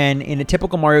 And in a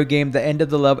typical Mario game, the end of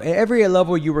the level, every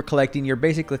level you were collecting, you're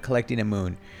basically collecting a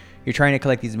moon. You're trying to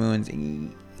collect these moons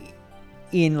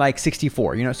in like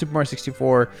 64, Super Mario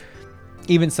 64.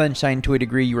 Even Sunshine, to a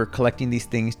degree, you were collecting these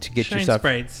things to get Shine yourself.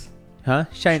 sprites. Huh?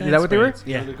 Shine. Is that what they were?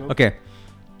 Yeah. Okay.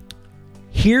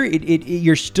 Here,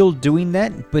 you're still doing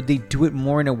that, but they do it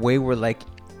more in a way where like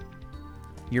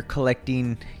you're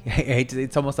collecting.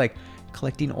 It's almost like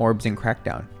collecting orbs in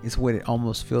Crackdown. Is what it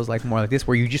almost feels like, more like this,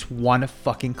 where you just want to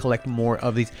fucking collect more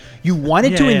of these. You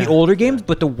wanted to in the older games,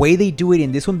 but the way they do it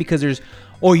in this one, because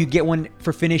you get one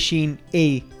for finishing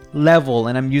a level,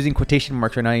 and I'm using quotation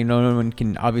marks right now. No one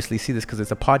can obviously see this because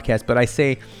it's a podcast, but I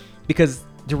say because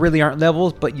there really aren't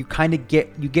levels, but you kind of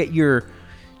get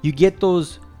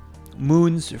those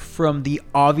moons from the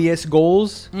obvious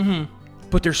goals,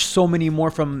 but there's so many more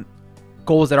from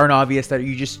goals that aren't obvious that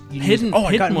you hidden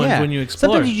ones when you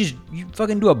explore. Sometimes you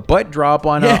fucking do a butt drop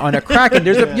on a crack, and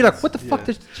you're like, what the fuck?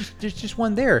 There's just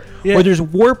one there. Yeah. Or there's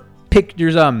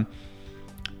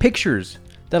pictures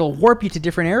that'll warp you to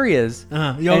different areas.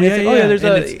 There's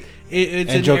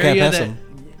and Joe can't pass them.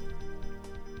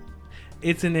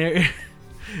 It's an area.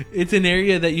 It's an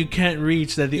area that you can't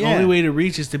reach. That the only way to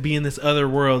reach is to be in this other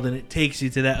world, and it takes you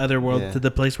to that other world, to the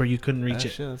place where you couldn't reach it.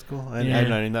 Shit, that's cool. I'm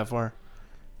not even that far.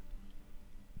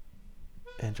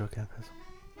 And Joe can't pass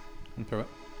them.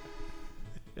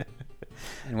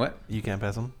 And what? You can't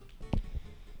pass them.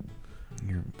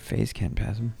 Your face can't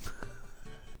pass them.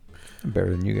 I'm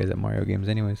better than you guys at Mario games,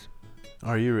 anyways.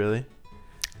 Are you really?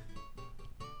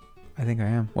 I think I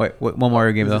am. Wait, what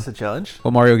Mario game though? Is this a challenge?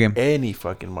 What Mario game? Any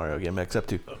fucking Mario game except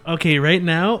 2. Okay, right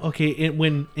now,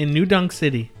 in New Donk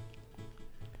City,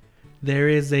 there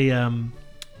is a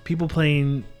people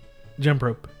playing jump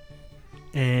rope,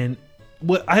 and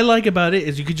what I like about it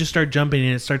is you could just start jumping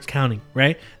and it starts counting.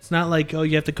 Right? It's not like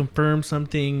you have to confirm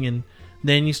something and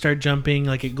then you start jumping.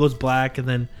 Like it goes black and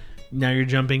then now you're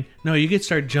jumping. No, you could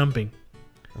start jumping.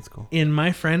 That's cool. In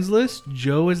my friends list,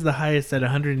 Joe is the highest at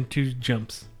 102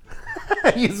 jumps.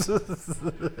 You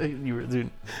were, dude,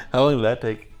 how long did that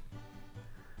take?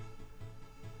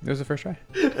 It was the first try.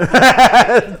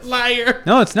 Liar.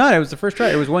 No, it's not. It was the first try.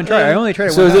 It was one try. I only tried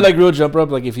it So one is it time. like real jump rope?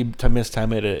 Like if you miss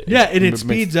time it? Yeah, and it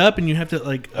speeds up and you have to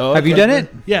like. Oh, Have you done it?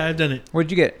 Yeah, I've done it. What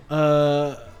did you get?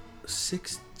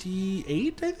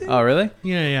 68, I think. Oh, really?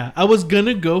 Yeah. I was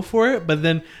gonna go for it, but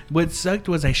then what sucked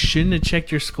was I shouldn't have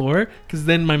checked your score because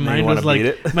then my mind was like,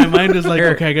 Here.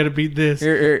 okay, I gotta beat this.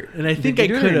 Here. And I think Did I you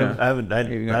do it could or have. no? I haven't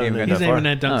done You it. I haven't haven't done He's that not even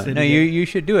far. at Dunk City. No, you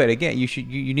should do it again.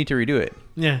 You need to redo it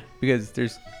Yeah. because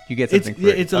you get something for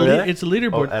it. It's a Oh, really? it's a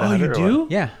leaderboard. Oh, at Oh, 100 you or do?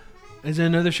 Yeah, Is it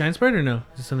another Shine Sprite or no?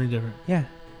 Is it something different? yeah,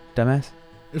 dumbass.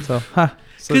 So,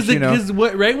 Because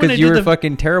right when I you did were the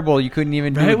fucking terrible. You couldn't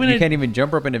even Right when you I- can't even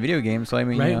jump rope in a video game. So I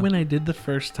mean, right when I did the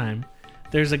first time,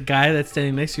 there's a guy that's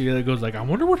standing next to you that goes like, I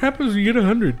wonder what happens when you get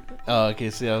 100. Oh, okay.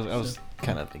 See, I was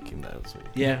kind of thinking that was.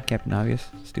 Yeah. Captain Obvious,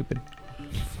 stupid.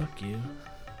 Fuck you.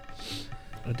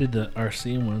 I did the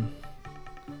RC one.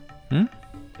 I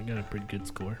got a pretty good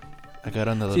score. I got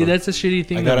on the See, little. that's a shitty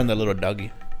thing. I got on the little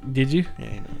doggy. Did you? Yeah,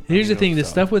 you know, Here's the you thing: know, the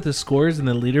so- stuff with the scores and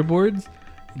the leaderboards,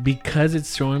 because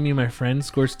it's showing me my friend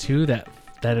scores 2,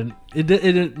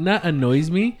 it not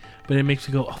annoys me, but it makes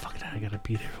me go, oh fuck that, I gotta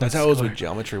beat it. That's how it was with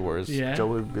Geometry Wars. Yeah. Joe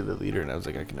would be the leader, and I was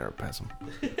like, I can never pass him.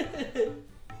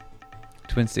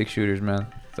 Twin stick shooters, man.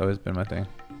 It's always been my thing.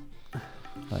 I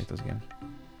like those games.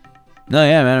 No,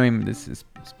 yeah, man. I mean,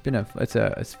 it's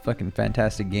a fucking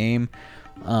fantastic game.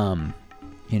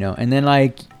 You know, and then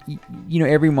like, you know,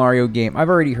 every Mario game, I've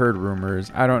already heard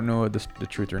rumors. I don't know the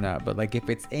truth or not, but like if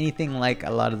it's anything like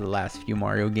a lot of the last few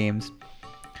Mario games,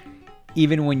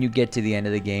 even when you get to the end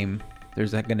of the game,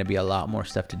 there's going to be a lot more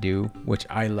stuff to do, which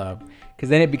I love, because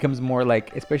then it becomes more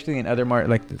like, especially in other Mario,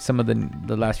 like some of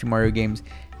the last few Mario games,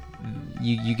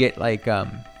 you get like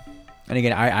and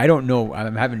again, I don't know,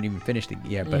 I haven't even finished it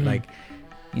yet, but like,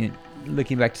 you know,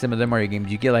 looking back to some of the Mario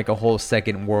games, you get like a whole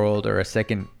second world or a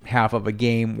second half of a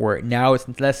game where now it's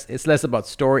less about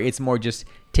story, it's more just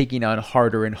taking on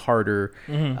harder and harder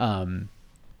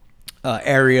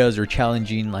areas or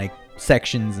challenging like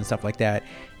sections and stuff like that.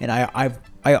 And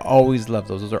I always love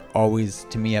those. Those are always,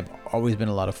 to me, have always been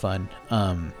a lot of fun.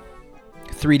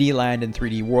 3D Land and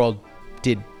 3D World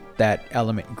did that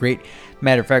element great.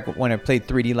 Matter of fact, when I played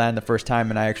 3D Land the first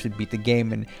time and I actually beat the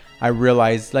game, and I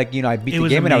realized, like, you know, I beat the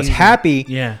game and I was happy.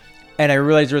 Yeah. And I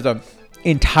realized there was a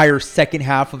entire second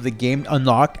half of the game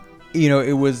unlocked. You know,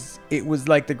 it was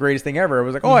like the greatest thing ever. I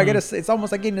was like, oh, it's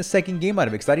almost like getting a second game out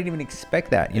of it, because I didn't even expect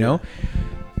that, you know?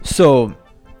 So.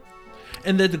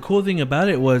 And the cool thing about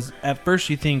it was, at first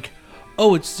you think,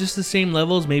 oh, it's just the same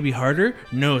levels, maybe harder.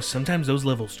 No, sometimes those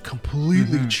levels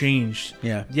completely changed.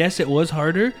 Yeah. Yes, it was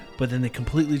harder, but then they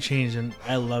completely changed, and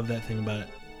I love that thing about it.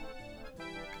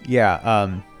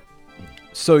 Yeah.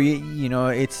 So, you know,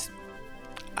 it's...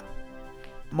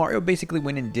 Mario basically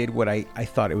went and did what I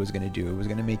thought it was going to do. It was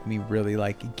going to make me really,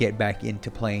 like, get back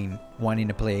into playing, wanting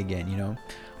to play again, you know?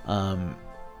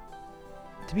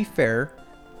 To be fair,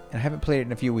 and I haven't played it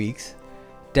in a few weeks,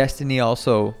 Destiny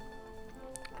 2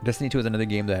 is another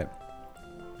game that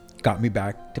got me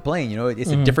back to playing. You know, it's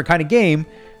a different kind of game,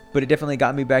 but it definitely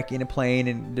got me back into playing.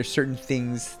 And there's certain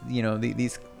things, you know,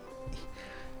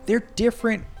 they're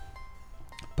different,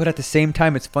 but at the same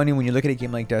time, it's funny when you look at a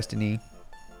game like Destiny,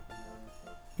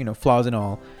 you know, flaws and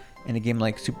all, and a game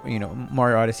like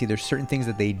Mario Odyssey. There's certain things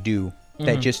that they do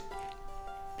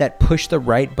that push the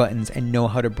right buttons and know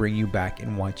how to bring you back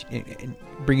and watch and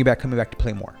bring you back, coming back to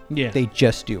play more. Yeah, they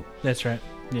just do. That's right.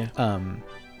 Yeah.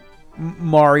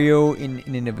 Mario in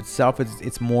and of itself,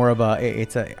 it's more of I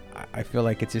feel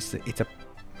like it's a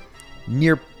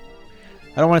near,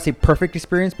 I don't want to say perfect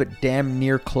experience, but damn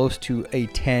near close to a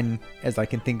 10 as I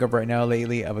can think of right now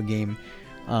lately of a game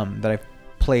that I've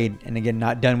played, and again,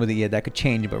 not done with it yet. That could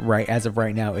change, but as of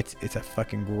right now, it's a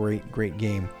fucking great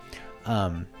game.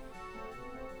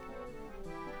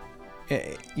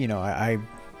 You know,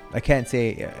 I can't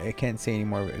say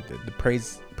anymore. The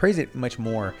praise it much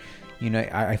more. You know,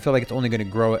 I feel like it's only going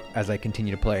to grow as I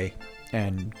continue to play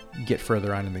and get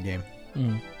further on in the game.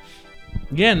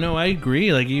 Yeah, no, I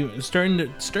agree. Like, you starting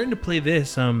to play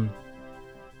this. I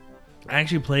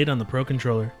actually played on the Pro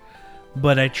Controller,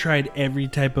 but I tried every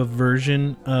type of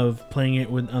version of playing it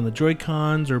on the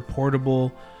Joy-Cons or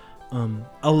portable.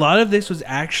 A lot of this was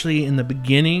actually in the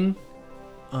beginning.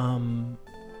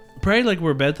 Probably like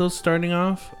where Bethel's starting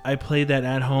off. I played that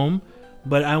at home,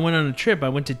 but I went on a trip. I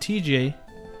went to TJ,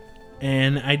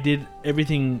 and I did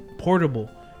everything portable.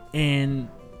 And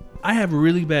I have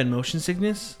really bad motion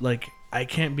sickness. Like, I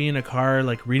can't be in a car,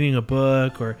 like, reading a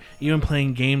book or even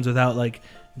playing games without, like,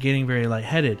 getting very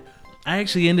lightheaded. I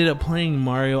actually ended up playing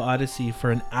Mario Odyssey for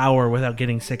an hour without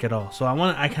getting sick at all. So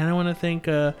I kind of want to thank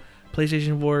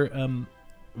PlayStation 4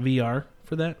 VR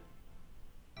for that.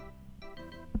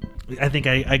 I think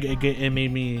it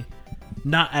made me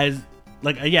not as,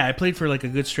 like, yeah, I played for like a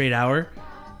good straight hour,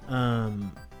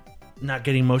 not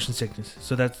getting motion sickness.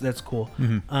 So that's cool.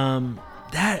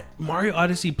 That Mario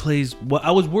Odyssey plays well.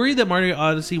 I was worried that Mario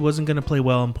Odyssey wasn't going to play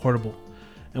well on portable.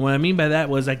 And what I mean by that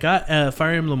was I got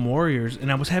Fire Emblem Warriors,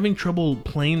 and I was having trouble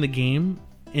playing the game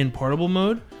in portable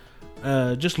mode.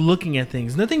 Just looking at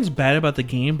things. Nothing's bad about the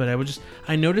game, but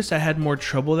I noticed I had more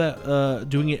trouble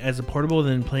doing it as a portable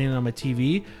than playing it on my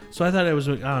TV. So I thought it was,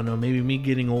 I don't know, maybe me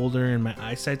getting older and my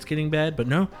eyesight's getting bad. But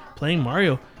no, playing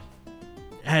Mario,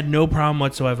 had no problem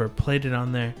whatsoever. Played it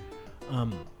on there.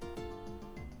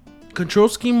 Control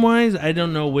scheme wise, I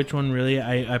don't know which one really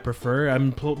I prefer.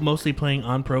 I'm mostly playing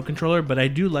on Pro Controller, but I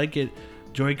do like it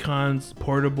Joy-Cons,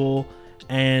 portable,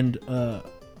 and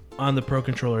on the Pro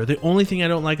Controller. The only thing I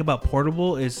don't like about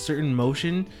portable is certain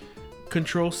motion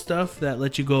control stuff that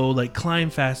lets you go, like, climb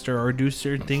faster or do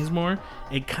certain things more.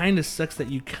 It kind of sucks that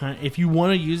you can't, if you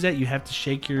want to use that, you have to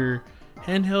shake your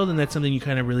handheld, and that's something you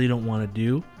kind of really don't want to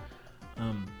do.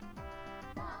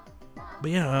 But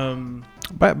yeah,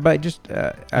 But just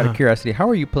out of curiosity, how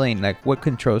are you playing? Like, what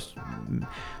controls?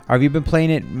 Have you been playing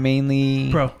it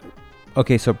mainly Pro.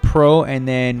 Okay, so Pro, and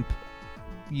then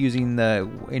using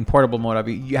in portable mode.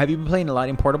 Have you been playing a lot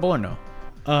in portable or no?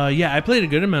 Yeah, I played a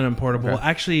good amount in portable. Okay.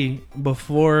 Actually,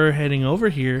 before heading over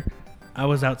here, I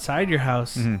was outside your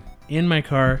house in my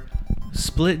car,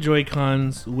 split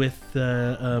Joy-Cons with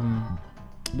the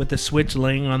Switch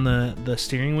laying on the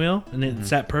steering wheel, and it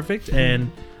sat perfect.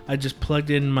 And I just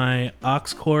plugged in my aux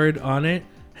cord on it,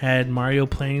 had Mario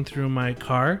playing through my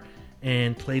car,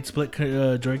 and played split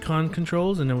Joy-Con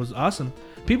controls, and it was awesome.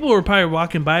 People were probably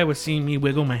walking by with seeing me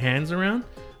wiggle my hands around,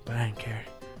 but I didn't care.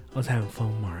 I was having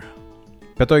fun with Mario.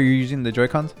 Beto, you're using the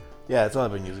Joy-Cons? Yeah, it's all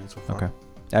I've been using so far. Okay.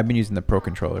 I've been using the Pro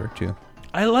controller too.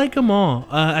 I like them all.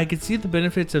 I could see the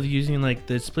benefits of using like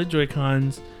the split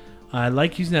Joy-Cons. I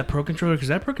like using that Pro controller because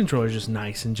that Pro controller is just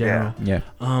nice in general. Yeah.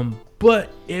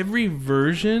 But every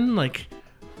version, like,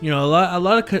 you know, a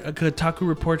lot of Kotaku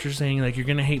reports are saying like you're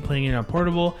gonna hate playing it on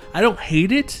portable. I don't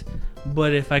hate it,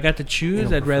 but if I got to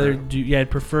choose, I'd rather do. Yeah,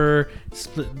 I'd prefer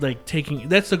split, like taking.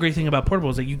 That's the great thing about portable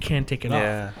is that you can't take it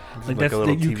off. Like a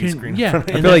little you TV can. screen. Yeah,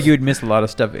 I feel like you would miss a lot of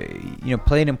stuff. You know,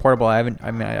 playing in portable.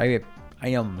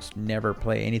 I almost never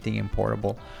play anything in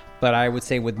portable, but I would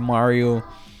say with Mario,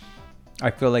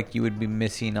 I feel like you would be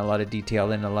missing a lot of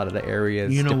detail in a lot of the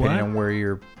areas, You know depending what? on where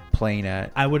you're playing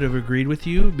at. I would have agreed with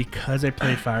you because I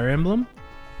played Fire Emblem,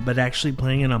 but actually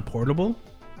playing it on portable,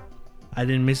 I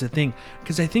didn't miss a thing.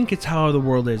 Because I think it's how the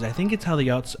world is. I think it's how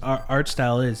the art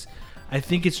style is. I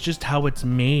think it's just how it's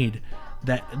made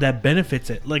that benefits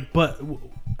it. Like, but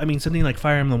I mean, something like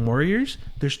Fire Emblem Warriors,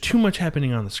 there's too much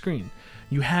happening on the screen.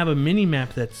 You have a mini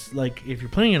map that's like, if you're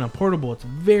playing it on portable,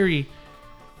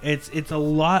 it's a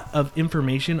lot of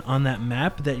information on that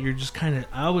map that you're just kind of.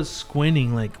 I was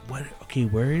squinting like, what? Okay,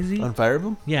 where is he? On Fire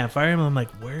Emblem? Yeah, Fire Emblem. I'm like,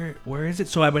 where is it?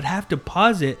 So I would have to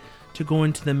pause it to go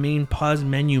into the main pause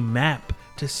menu map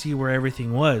to see where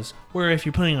everything was. Where if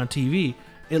you're playing on TV,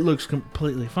 it looks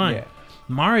completely fine. Yeah.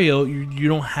 Mario, you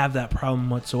don't have that problem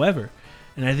whatsoever.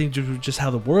 And I think just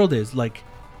how the world is, like,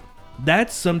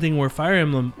 that's something where Fire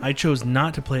Emblem, I chose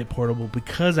not to play it portable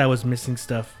because I was missing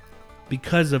stuff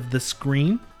because of the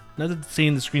screen. Not that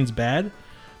saying the screen's bad,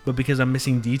 but because I'm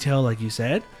missing detail, like you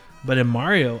said. But in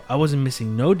Mario, I wasn't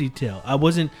missing no detail. I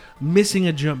wasn't missing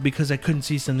a jump because I couldn't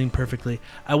see something perfectly.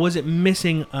 I wasn't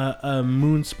missing a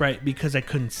moon sprite because I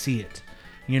couldn't see it.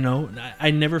 You know, I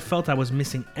never felt I was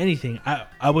missing anything.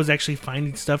 I was actually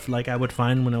finding stuff like I would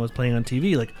find when I was playing on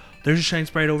TV. Like, there's a shine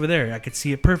sprite over there. I could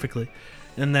see it perfectly.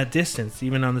 In that distance,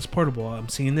 even on this portable, I'm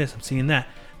seeing this, I'm seeing that.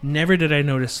 Never did I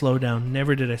notice slowdown.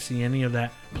 Never did I see any of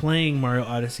that playing Mario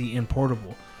Odyssey in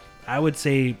portable. I would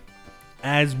say,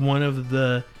 as one of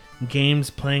the games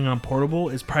playing on portable,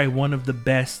 is probably one of the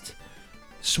best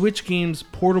Switch games,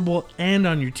 portable and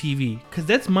on your TV. Because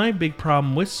that's my big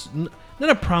problem with, not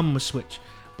a problem with Switch,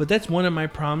 but that's one of my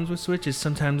problems with Switch is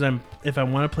sometimes if I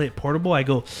want to play it portable, I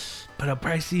go, but I'll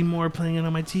probably see more playing it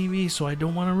on my TV, so I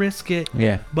don't want to risk it.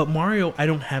 Yeah. But Mario, I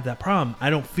don't have that problem. I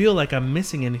don't feel like I'm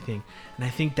missing anything. And I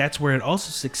think that's where it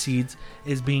also succeeds,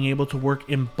 is being able to work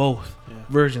in both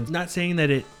versions. Not saying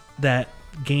that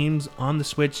games on the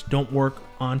Switch don't work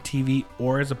on TV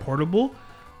or as a portable,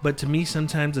 but to me,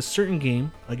 sometimes a certain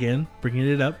game, again, bringing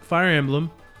it up, Fire Emblem,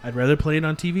 I'd rather play it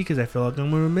on TV because I feel like I'm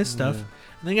going to miss stuff. Yeah.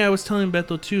 I think I was telling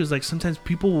Beto too, is like sometimes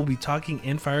people will be talking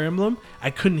in Fire Emblem.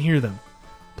 I couldn't hear them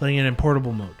playing it in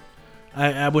portable mode.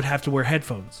 I would have to wear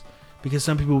headphones because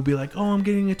some people would be like, oh, I'm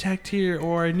getting attacked here,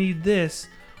 or I need this,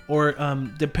 or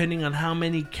depending on how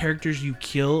many characters you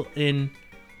kill in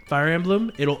Fire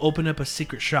Emblem, it'll open up a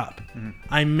secret shop.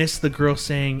 I missed the girl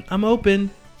saying, I'm open,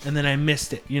 and then I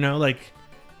missed it. You know, like,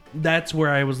 that's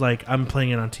where I was like, I'm playing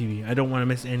it on TV. I don't want to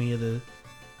miss any of the,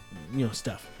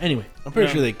 stuff. Anyway. I'm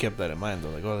pretty sure they kept that in mind, though.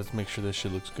 Like, oh, let's make sure this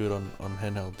shit looks good on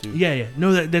handheld, too. Yeah.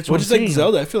 No, that's what I'm Which is saying. like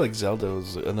Zelda. I feel like Zelda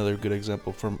was another good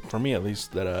example, for me at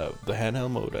least, that the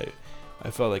handheld mode, I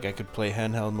felt like I could play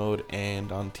handheld mode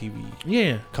and on TV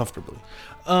Yeah. comfortably.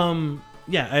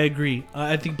 Yeah, I agree.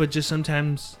 I think, but just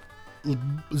sometimes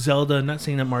Zelda, not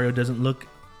saying that Mario doesn't look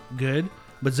good,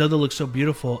 but Zelda looks so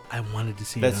beautiful, I wanted to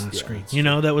see it on the screen.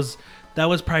 That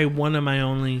was probably one of my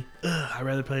only, I'd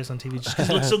rather play this on TV just because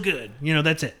it looks so good.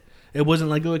 That's it. It wasn't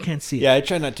like, oh, I can't see it. Yeah, I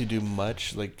try not to do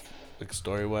much, like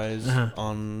story-wise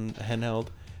on handheld.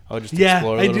 I would just Yeah,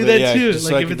 explore a I little do bit. that too. Just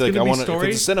Like, so I if could, it's gonna be story-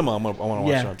 if it's cinema, I want to watch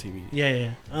Yeah. it on TV.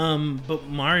 Yeah. But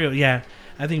Mario,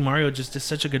 I think Mario just is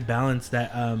such a good balance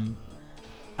that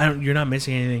you're not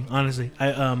missing anything. Honestly,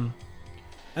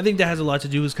 I think that has a lot to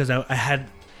do with because I had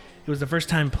it was the first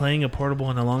time playing a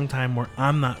portable in a long time where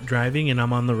I'm not driving and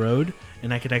I'm on the road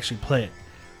and I could actually play it,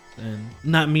 and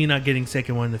not getting sick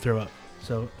and wanting to throw up.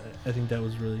 So I think that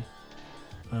was really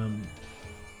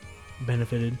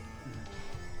benefited.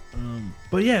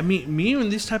 But yeah, me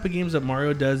and these type of games that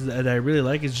Mario does that I really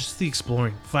like is just the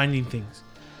exploring, finding things,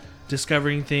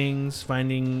 discovering things,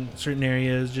 finding certain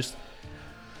areas, just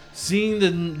seeing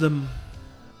the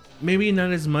maybe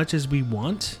not as much as we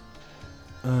want,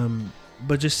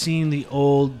 but just seeing the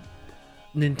old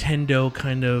Nintendo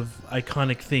kind of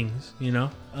iconic things, you know.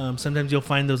 Sometimes you'll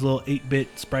find those little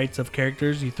 8-bit sprites of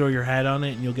characters. You throw your hat on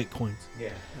it and you'll get coins. Yeah.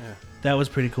 That was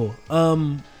pretty cool.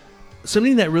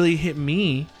 Something that really hit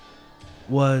me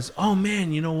was, oh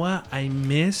man, you know what? I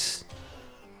miss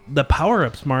the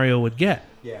power-ups Mario would get.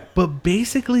 Yeah. But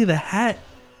basically the hat,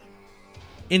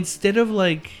 instead of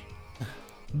like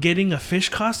getting a fish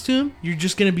costume, you're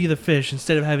just going to be the fish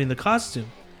instead of having the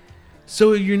costume.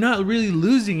 So you're not really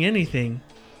losing anything.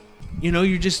 You know,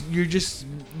 you're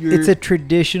It's a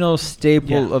traditional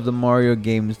staple Yeah. of the Mario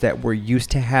games that we're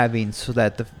used to having, so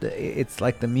that it's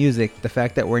like the music. The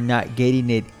fact that we're not getting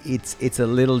it, it's a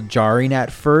little jarring at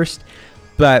first,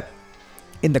 but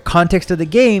in the context of the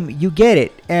game, you get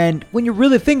it. And when you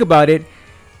really think about it,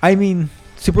 I mean,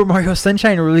 Super Mario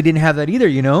Sunshine really didn't have that either,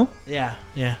 you know? Yeah.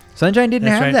 Sunshine didn't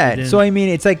That's have right, it that. didn't. So I mean,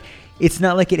 it's like, it's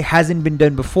not like it hasn't been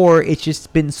done before. It's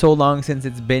just been so long since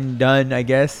it's been done, I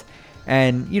guess.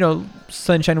 And, you know,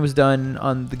 Sunshine was done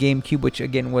on the GameCube, which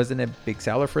again wasn't a big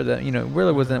seller for the, you know,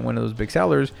 really wasn't one of those big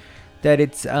sellers. That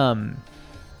it's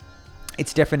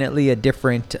definitely a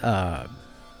different,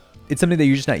 it's something that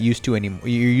you're just not used to anymore.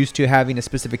 You're used to having a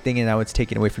specific thing, and now it's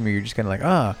taken away from you. You're just kind of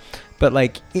like, but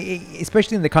like,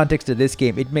 especially in the context of this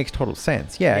game, it makes total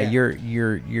sense. Yeah.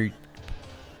 You're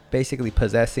basically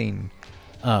possessing,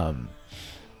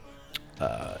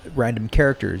 random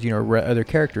characters, you know, other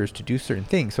characters to do certain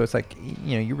things. So it's like,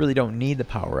 you know, you really don't need the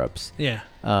power-ups. Yeah.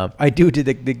 I do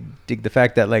dig the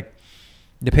fact that, like,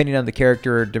 depending on the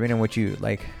character, depending on what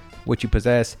you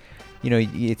possess, you know,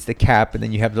 it's the cap, and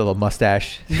then you have the little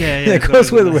mustache. Yeah. that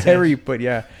goes with whatever you put.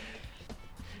 Yeah.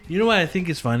 You know what I think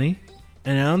is funny?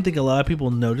 And I don't think a lot of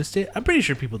people noticed it. I'm pretty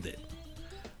sure people did.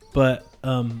 But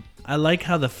I like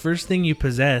how the first thing you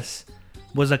possess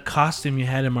was a costume you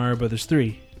had in Mario Brothers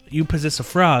 3. You possess a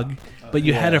frog, but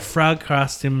you had a frog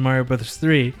costume in Mario Brothers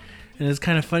 3. And it's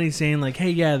kind of funny saying like, hey,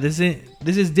 yeah, this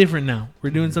is different now. We're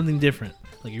doing something different.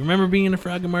 Like, you remember being in a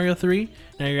frog in Mario 3?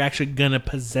 Now you're actually going to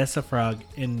possess a frog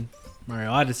in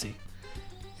Mario Odyssey.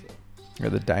 Or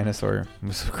the dinosaur. It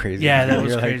was so crazy. Yeah, that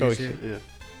was You're crazy. oh, too. shit. Yeah.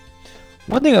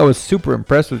 One thing I was super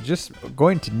impressed with just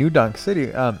going to New Donk City,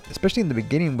 especially in the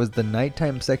beginning, was the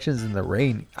nighttime sections in the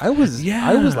rain. I was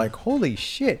like, holy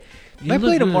shit. Am I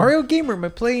playing a Mario game, or am I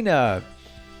playing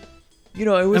you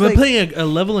know, it was Am I like, playing a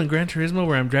level in Gran Turismo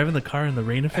where I'm driving the car and the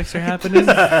rain effects are happening?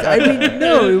 I mean,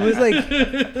 no, it was like,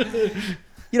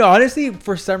 you know, honestly,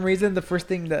 for some reason, the first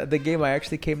thing, the game I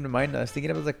actually came to mind, I was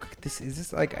thinking, I was like,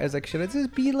 I was like, should this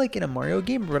be like in a Mario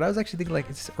game? But I was actually thinking, like,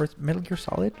 or Metal Gear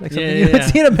Solid? Like something you would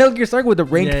see in a Metal Gear Solid with the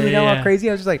rain coming down all crazy.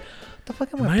 I was just like, what the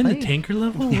fuck am I in playing? the tanker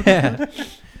level? What Yeah.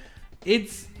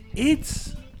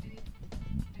 It's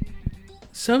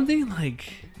something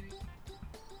like,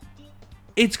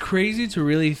 it's crazy to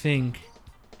really think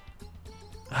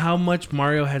how much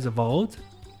Mario has evolved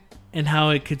and how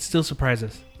it could still surprise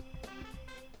us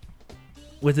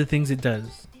with the things it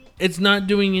does. It's not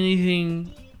doing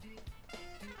anything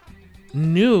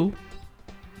new,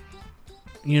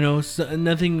 you know,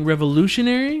 nothing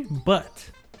revolutionary,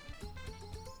 but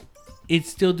it's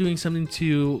still doing something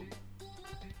to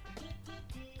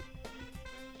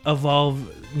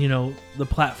evolve, you know, the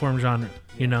platform genre,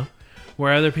 you know,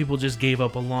 where other people just gave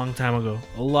up a long time ago.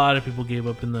 A lot of people gave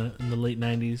up in the late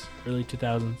 90s, early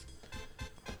 2000s.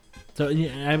 So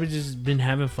yeah, I've just been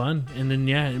having fun, and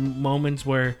then moments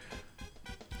where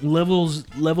levels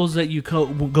that you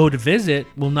go to visit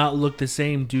will not look the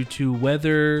same due to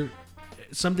weather.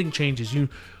 Something changes.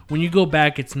 When you go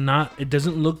back, it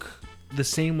doesn't look the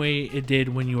same way it did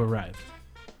when you arrived.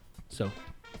 So,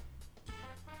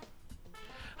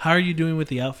 how are you doing with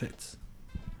the outfits?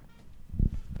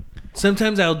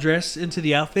 Sometimes I'll dress into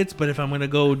the outfits, but if I'm gonna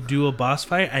go do a boss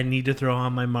fight, I need to throw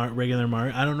on my regular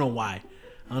Mario. I don't know why.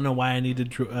 I need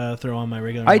to throw on my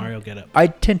regular Mario getup. I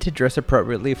tend to dress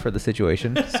appropriately for the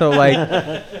situation. So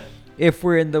like, if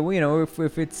we're in the, you know,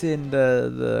 if it's in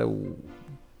the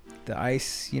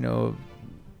ice, you know,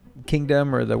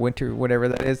 kingdom, or the winter, whatever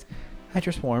that is, I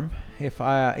dress warm. If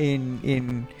I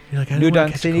in New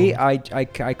Donk City,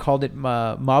 I called it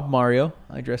Mob Mario.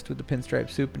 I dressed with the pinstripe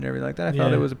suit and everything like that. I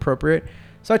thought it was appropriate.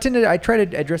 So I try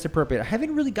to address appropriate. I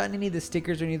haven't really gotten any of the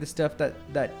stickers or any of the stuff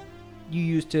that you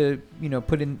used to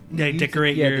put in.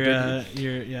 Decorate your I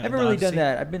haven't really done Odyssey.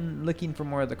 that. I've been looking for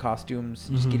more of the costumes,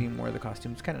 just getting more of the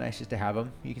costumes. It's kind of nice just to have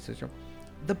them. You can switch them.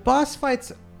 The boss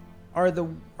fights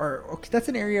that's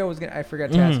an area I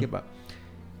forgot to ask you about.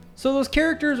 So those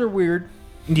characters are weird.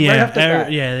 Yeah, right off the bat.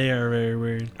 they are very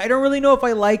weird. I don't really know if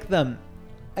I like them.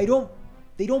 They don't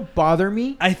bother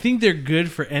me. I think they're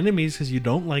good for enemies because you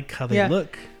don't like how they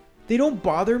look. They don't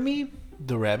bother me.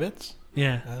 The rabbits?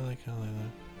 Yeah. I like how they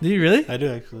look. Do you really? I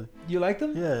do actually. You like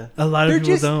them? Yeah. A lot of They're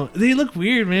people just- don't. They look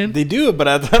weird, man. They do, but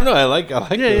I don't know. I like Yeah,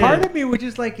 them. yeah. Part of me was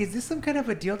just like, is this some kind of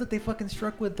a deal that they fucking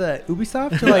struck with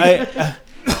Ubisoft? To like, I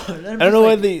don't know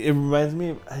why it reminds me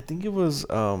of, I think it was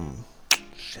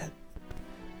shit.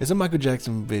 It's a Michael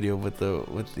Jackson video with the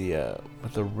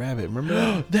rabbit. Remember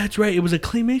that? That's right. It was a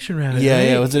claymation rabbit. Yeah, right?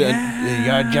 yeah. Was it?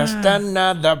 Yeah. You're just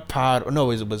another part.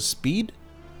 No, it was Speed.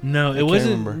 No, it can't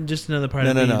wasn't remember. just another part No,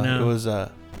 of no, me. no. It was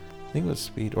I think it was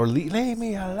Speed or Lay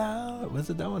Me Alone. Was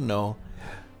it that one? No.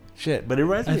 Shit, but it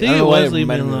reminds me. I think don't it know why was Leave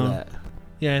Me reminded me of Alone. that.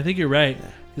 Yeah, I think you're right.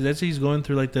 Because that's he's going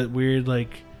through like that weird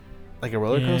like Like a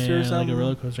roller coaster or yeah, something. like a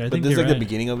roller coaster. I But think this is you're like right. the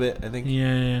beginning of it. I think.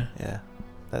 Yeah. Yeah.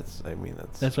 That's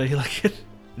That's why you like it.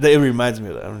 It reminds me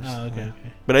of that. I'm just, Oh, okay.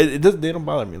 But it does. They don't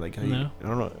bother me. Like how you, No. I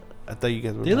don't know. I thought you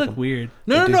guys would. They like look them. weird.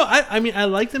 They No, do. no. I mean, I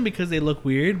like them because they look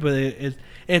weird, but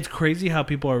it's crazy how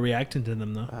people are reacting to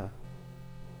them though.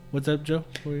 What's up, Joe?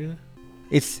 What were you gonna?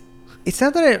 It's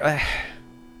not that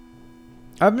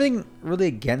I'm being really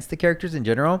against the characters in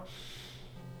general.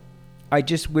 I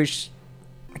guess the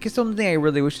only thing I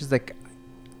really wish is like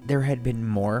there had been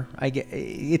more.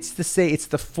 It's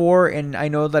the 4, and I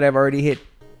know that I've already hit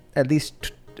at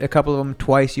least a couple of them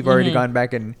twice. You've already gone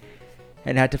back and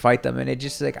had to fight them, and it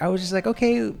just like I was just like,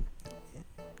 okay,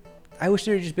 I wish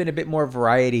there had just been a bit more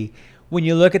variety. When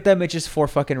you look at them, it's just 4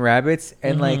 fucking rabbits,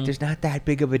 and like there's not that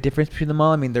big of a difference between them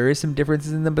all. I mean, there is some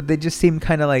differences in them, but they just seem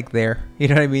kind of like there. You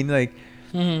know what I mean? Like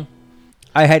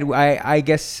I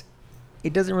guess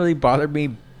it doesn't really bother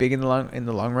me big in the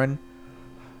long run.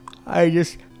 I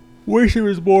just wish there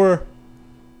was more.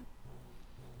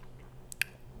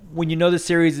 When you know the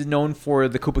series is known for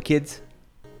the Koopa Kids,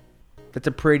 that's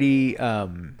a pretty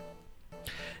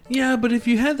Yeah, but if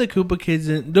you had the Koopa Kids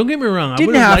in, don't get me wrong, I didn't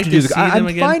would have have liked to to do see this. them I'm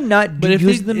again. fine not But if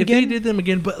using them if they again. did them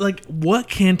again, but like, what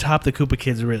can top the Koopa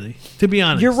Kids really? To be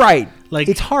honest, You're right. Like,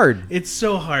 It's hard. It's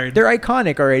so hard. They're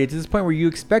iconic already to this point where you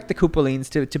expect the Koopalines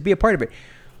to be a part of it.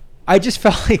 I just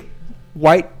felt like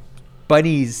white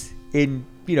bunnies in,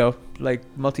 like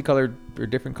multicolored or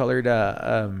different colored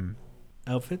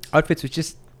Outfits was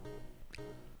just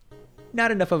not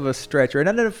enough of a stretch or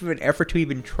not enough of an effort to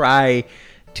even try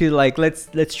to like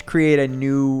let's create a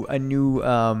new a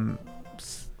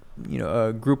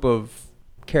group of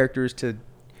characters to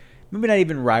maybe not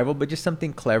even rival, but just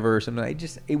something clever or something.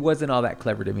 It wasn't all that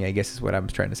clever to me, I guess is what I'm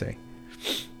trying to say.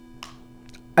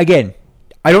 Again,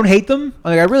 I don't hate them.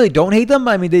 Like, I really don't hate them.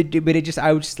 I mean, I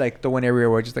was just like the one area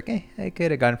where I was just like, I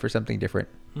could have gone for something different.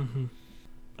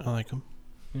 I like them.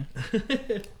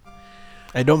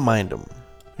 I don't mind them.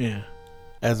 Yeah.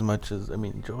 As much as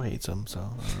Joe hates them, so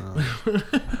I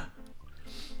don't know.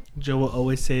 Joe will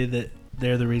always say that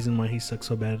they're the reason why he sucks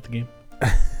so bad at the game.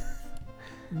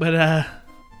 But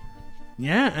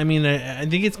yeah, I mean, I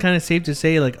think it's kind of safe to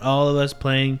say, like, all of us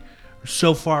playing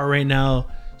so far right now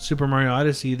Super Mario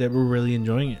Odyssey, that we're really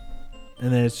enjoying it,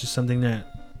 and that it's just something that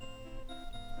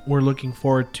we're looking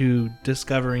forward to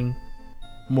discovering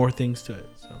more things to it.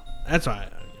 So that's why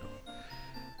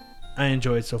I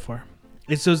enjoy it so far.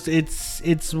 It's just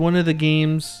it's one of the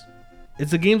games. It's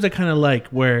the games I kind of like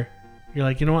where you're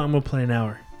like, you know what, I'm gonna play an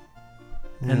hour,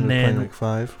 and then like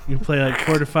 5. you play like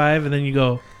 4 to 5, and then you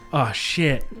go, oh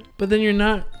shit, but then you're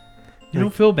not. You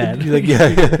don't feel bad. You're like,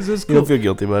 yeah. 'Cause it's You cool. don't feel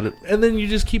guilty about it. And then you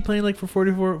just keep playing like for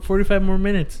 45 more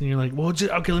minutes, and you're like, well,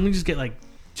 okay, let me just get like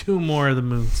 2 more of the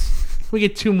moons. We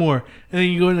get 2 more, and then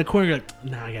you go in the corner, you're like,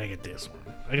 nah, I gotta get this one.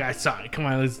 I saw it. Come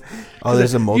on, let's. Oh,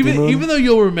 there's a multi-moon? Even though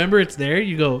you'll remember it's there,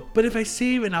 you go, but if I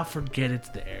save and I'll forget it's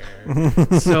there,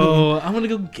 so I'm gonna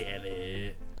go get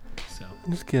it. So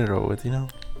Just get it over with, yeah.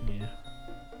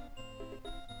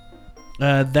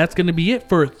 That's gonna be it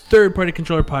for Third Party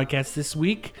Controller Podcast this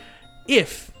week.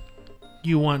 If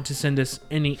you want to send us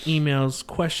any emails,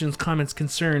 questions, comments,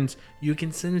 concerns, you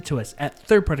can send it to us at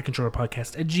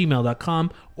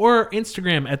thirdpartycontrollerpodcast@gmail.com or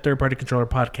Instagram at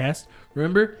thirdpartycontrollerpodcast.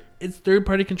 Remember, it's Third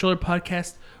Party Controller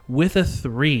Podcast with a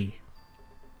 3.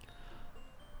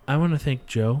 I want to thank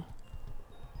Joe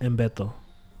and Beto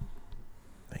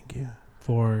Thank you.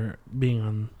 for being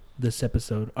on this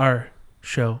episode, our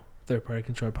show, Third Party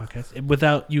Controller Podcast.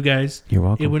 Without you guys, You're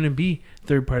welcome. it wouldn't be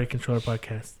Third Party Controller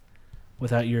Podcast.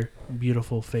 Without your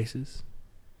beautiful faces.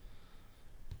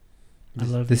 I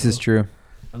love This you is both. true.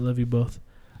 I love you both.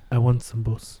 I want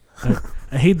Zimbos.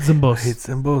 I hate Zimbos. I hate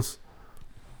symbols.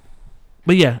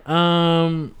 But yeah,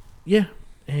 yeah,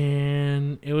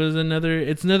 and it's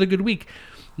another good week.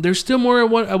 There's still more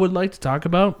what I would like to talk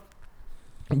about,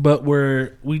 but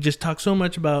we just talked so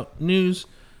much about news.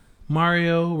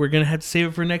 Mario, we're gonna have to save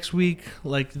it for next week,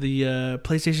 like the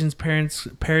PlayStation's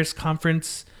Paris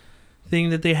conference thing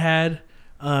that they had.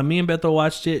 Me and Bethel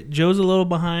watched it. Joe's a little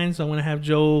behind, so I'm gonna have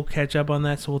Joe catch up on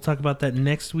that. So we'll talk about that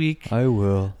next week. I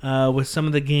will. With some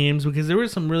of the games, because there were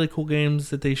some really cool games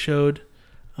that they showed,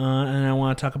 and I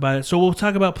want to talk about it. So we'll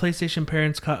talk about PlayStation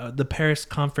the Paris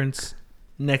conference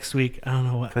next week. I don't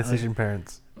know what PlayStation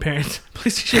parents.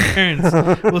 PlayStation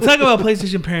parents. We'll talk about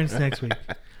PlayStation parents next week.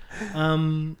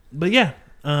 But yeah,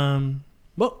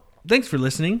 well, thanks for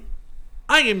listening.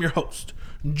 I am your host,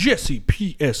 Jesse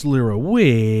P.S. Lira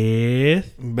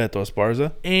with Beto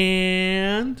Esparza.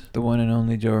 and The one and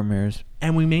only Joe Ramirez.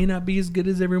 we may not be as good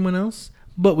as everyone else,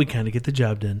 but we kind of get the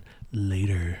job done.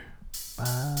 Later.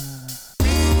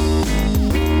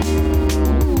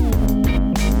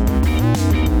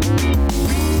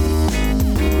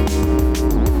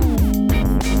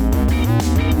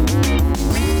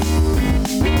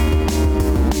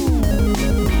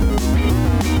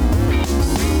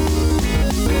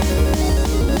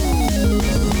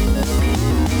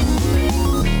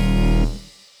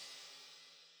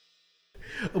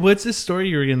 What's this story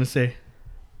you were gonna say?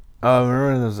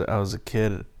 Remember when I was a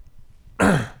kid?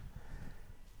 I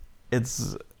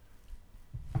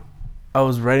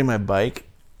was riding my bike,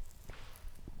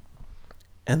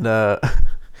 and I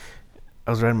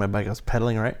was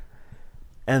pedaling, right?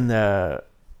 And I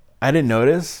didn't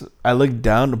notice. I looked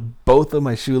down. Both of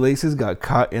my shoelaces got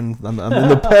caught in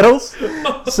the pedals.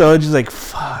 So it's just like,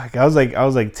 fuck. I was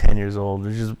like 10 years old.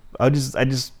 I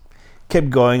just kept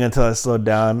going until I slowed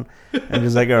down, and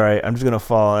just like, all right, I'm just gonna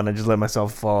fall, and I just let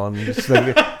myself fall, and just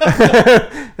like, and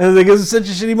it was like, it was such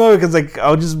a shitty moment because like I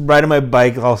was just riding my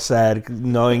bike all sad,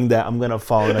 knowing that I'm gonna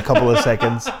fall in a couple of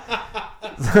seconds.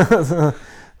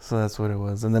 So that's what it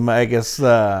was, and then I guess.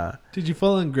 Did you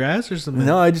fall in grass or something?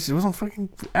 No, it was on fucking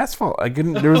asphalt.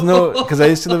 There was no, because I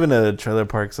used to live in a trailer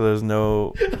park, so there's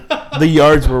no, the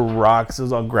yards were rocks. It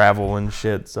was all gravel and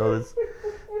shit. So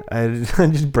I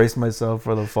just braced myself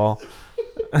for the fall.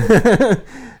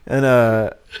 And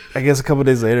I guess a couple of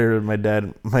days later, my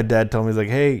dad told me, he's like,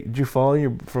 "Hey, did you fall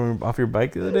off your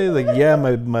bike the other day?" Like, yeah,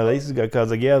 my laces got caught. I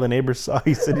was like, yeah, the neighbor saw.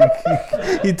 He said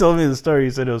he told me the story.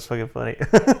 He said it was fucking funny.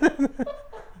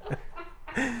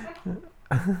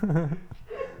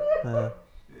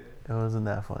 It wasn't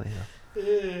that funny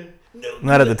though. No,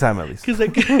 Not at the time, at least. Because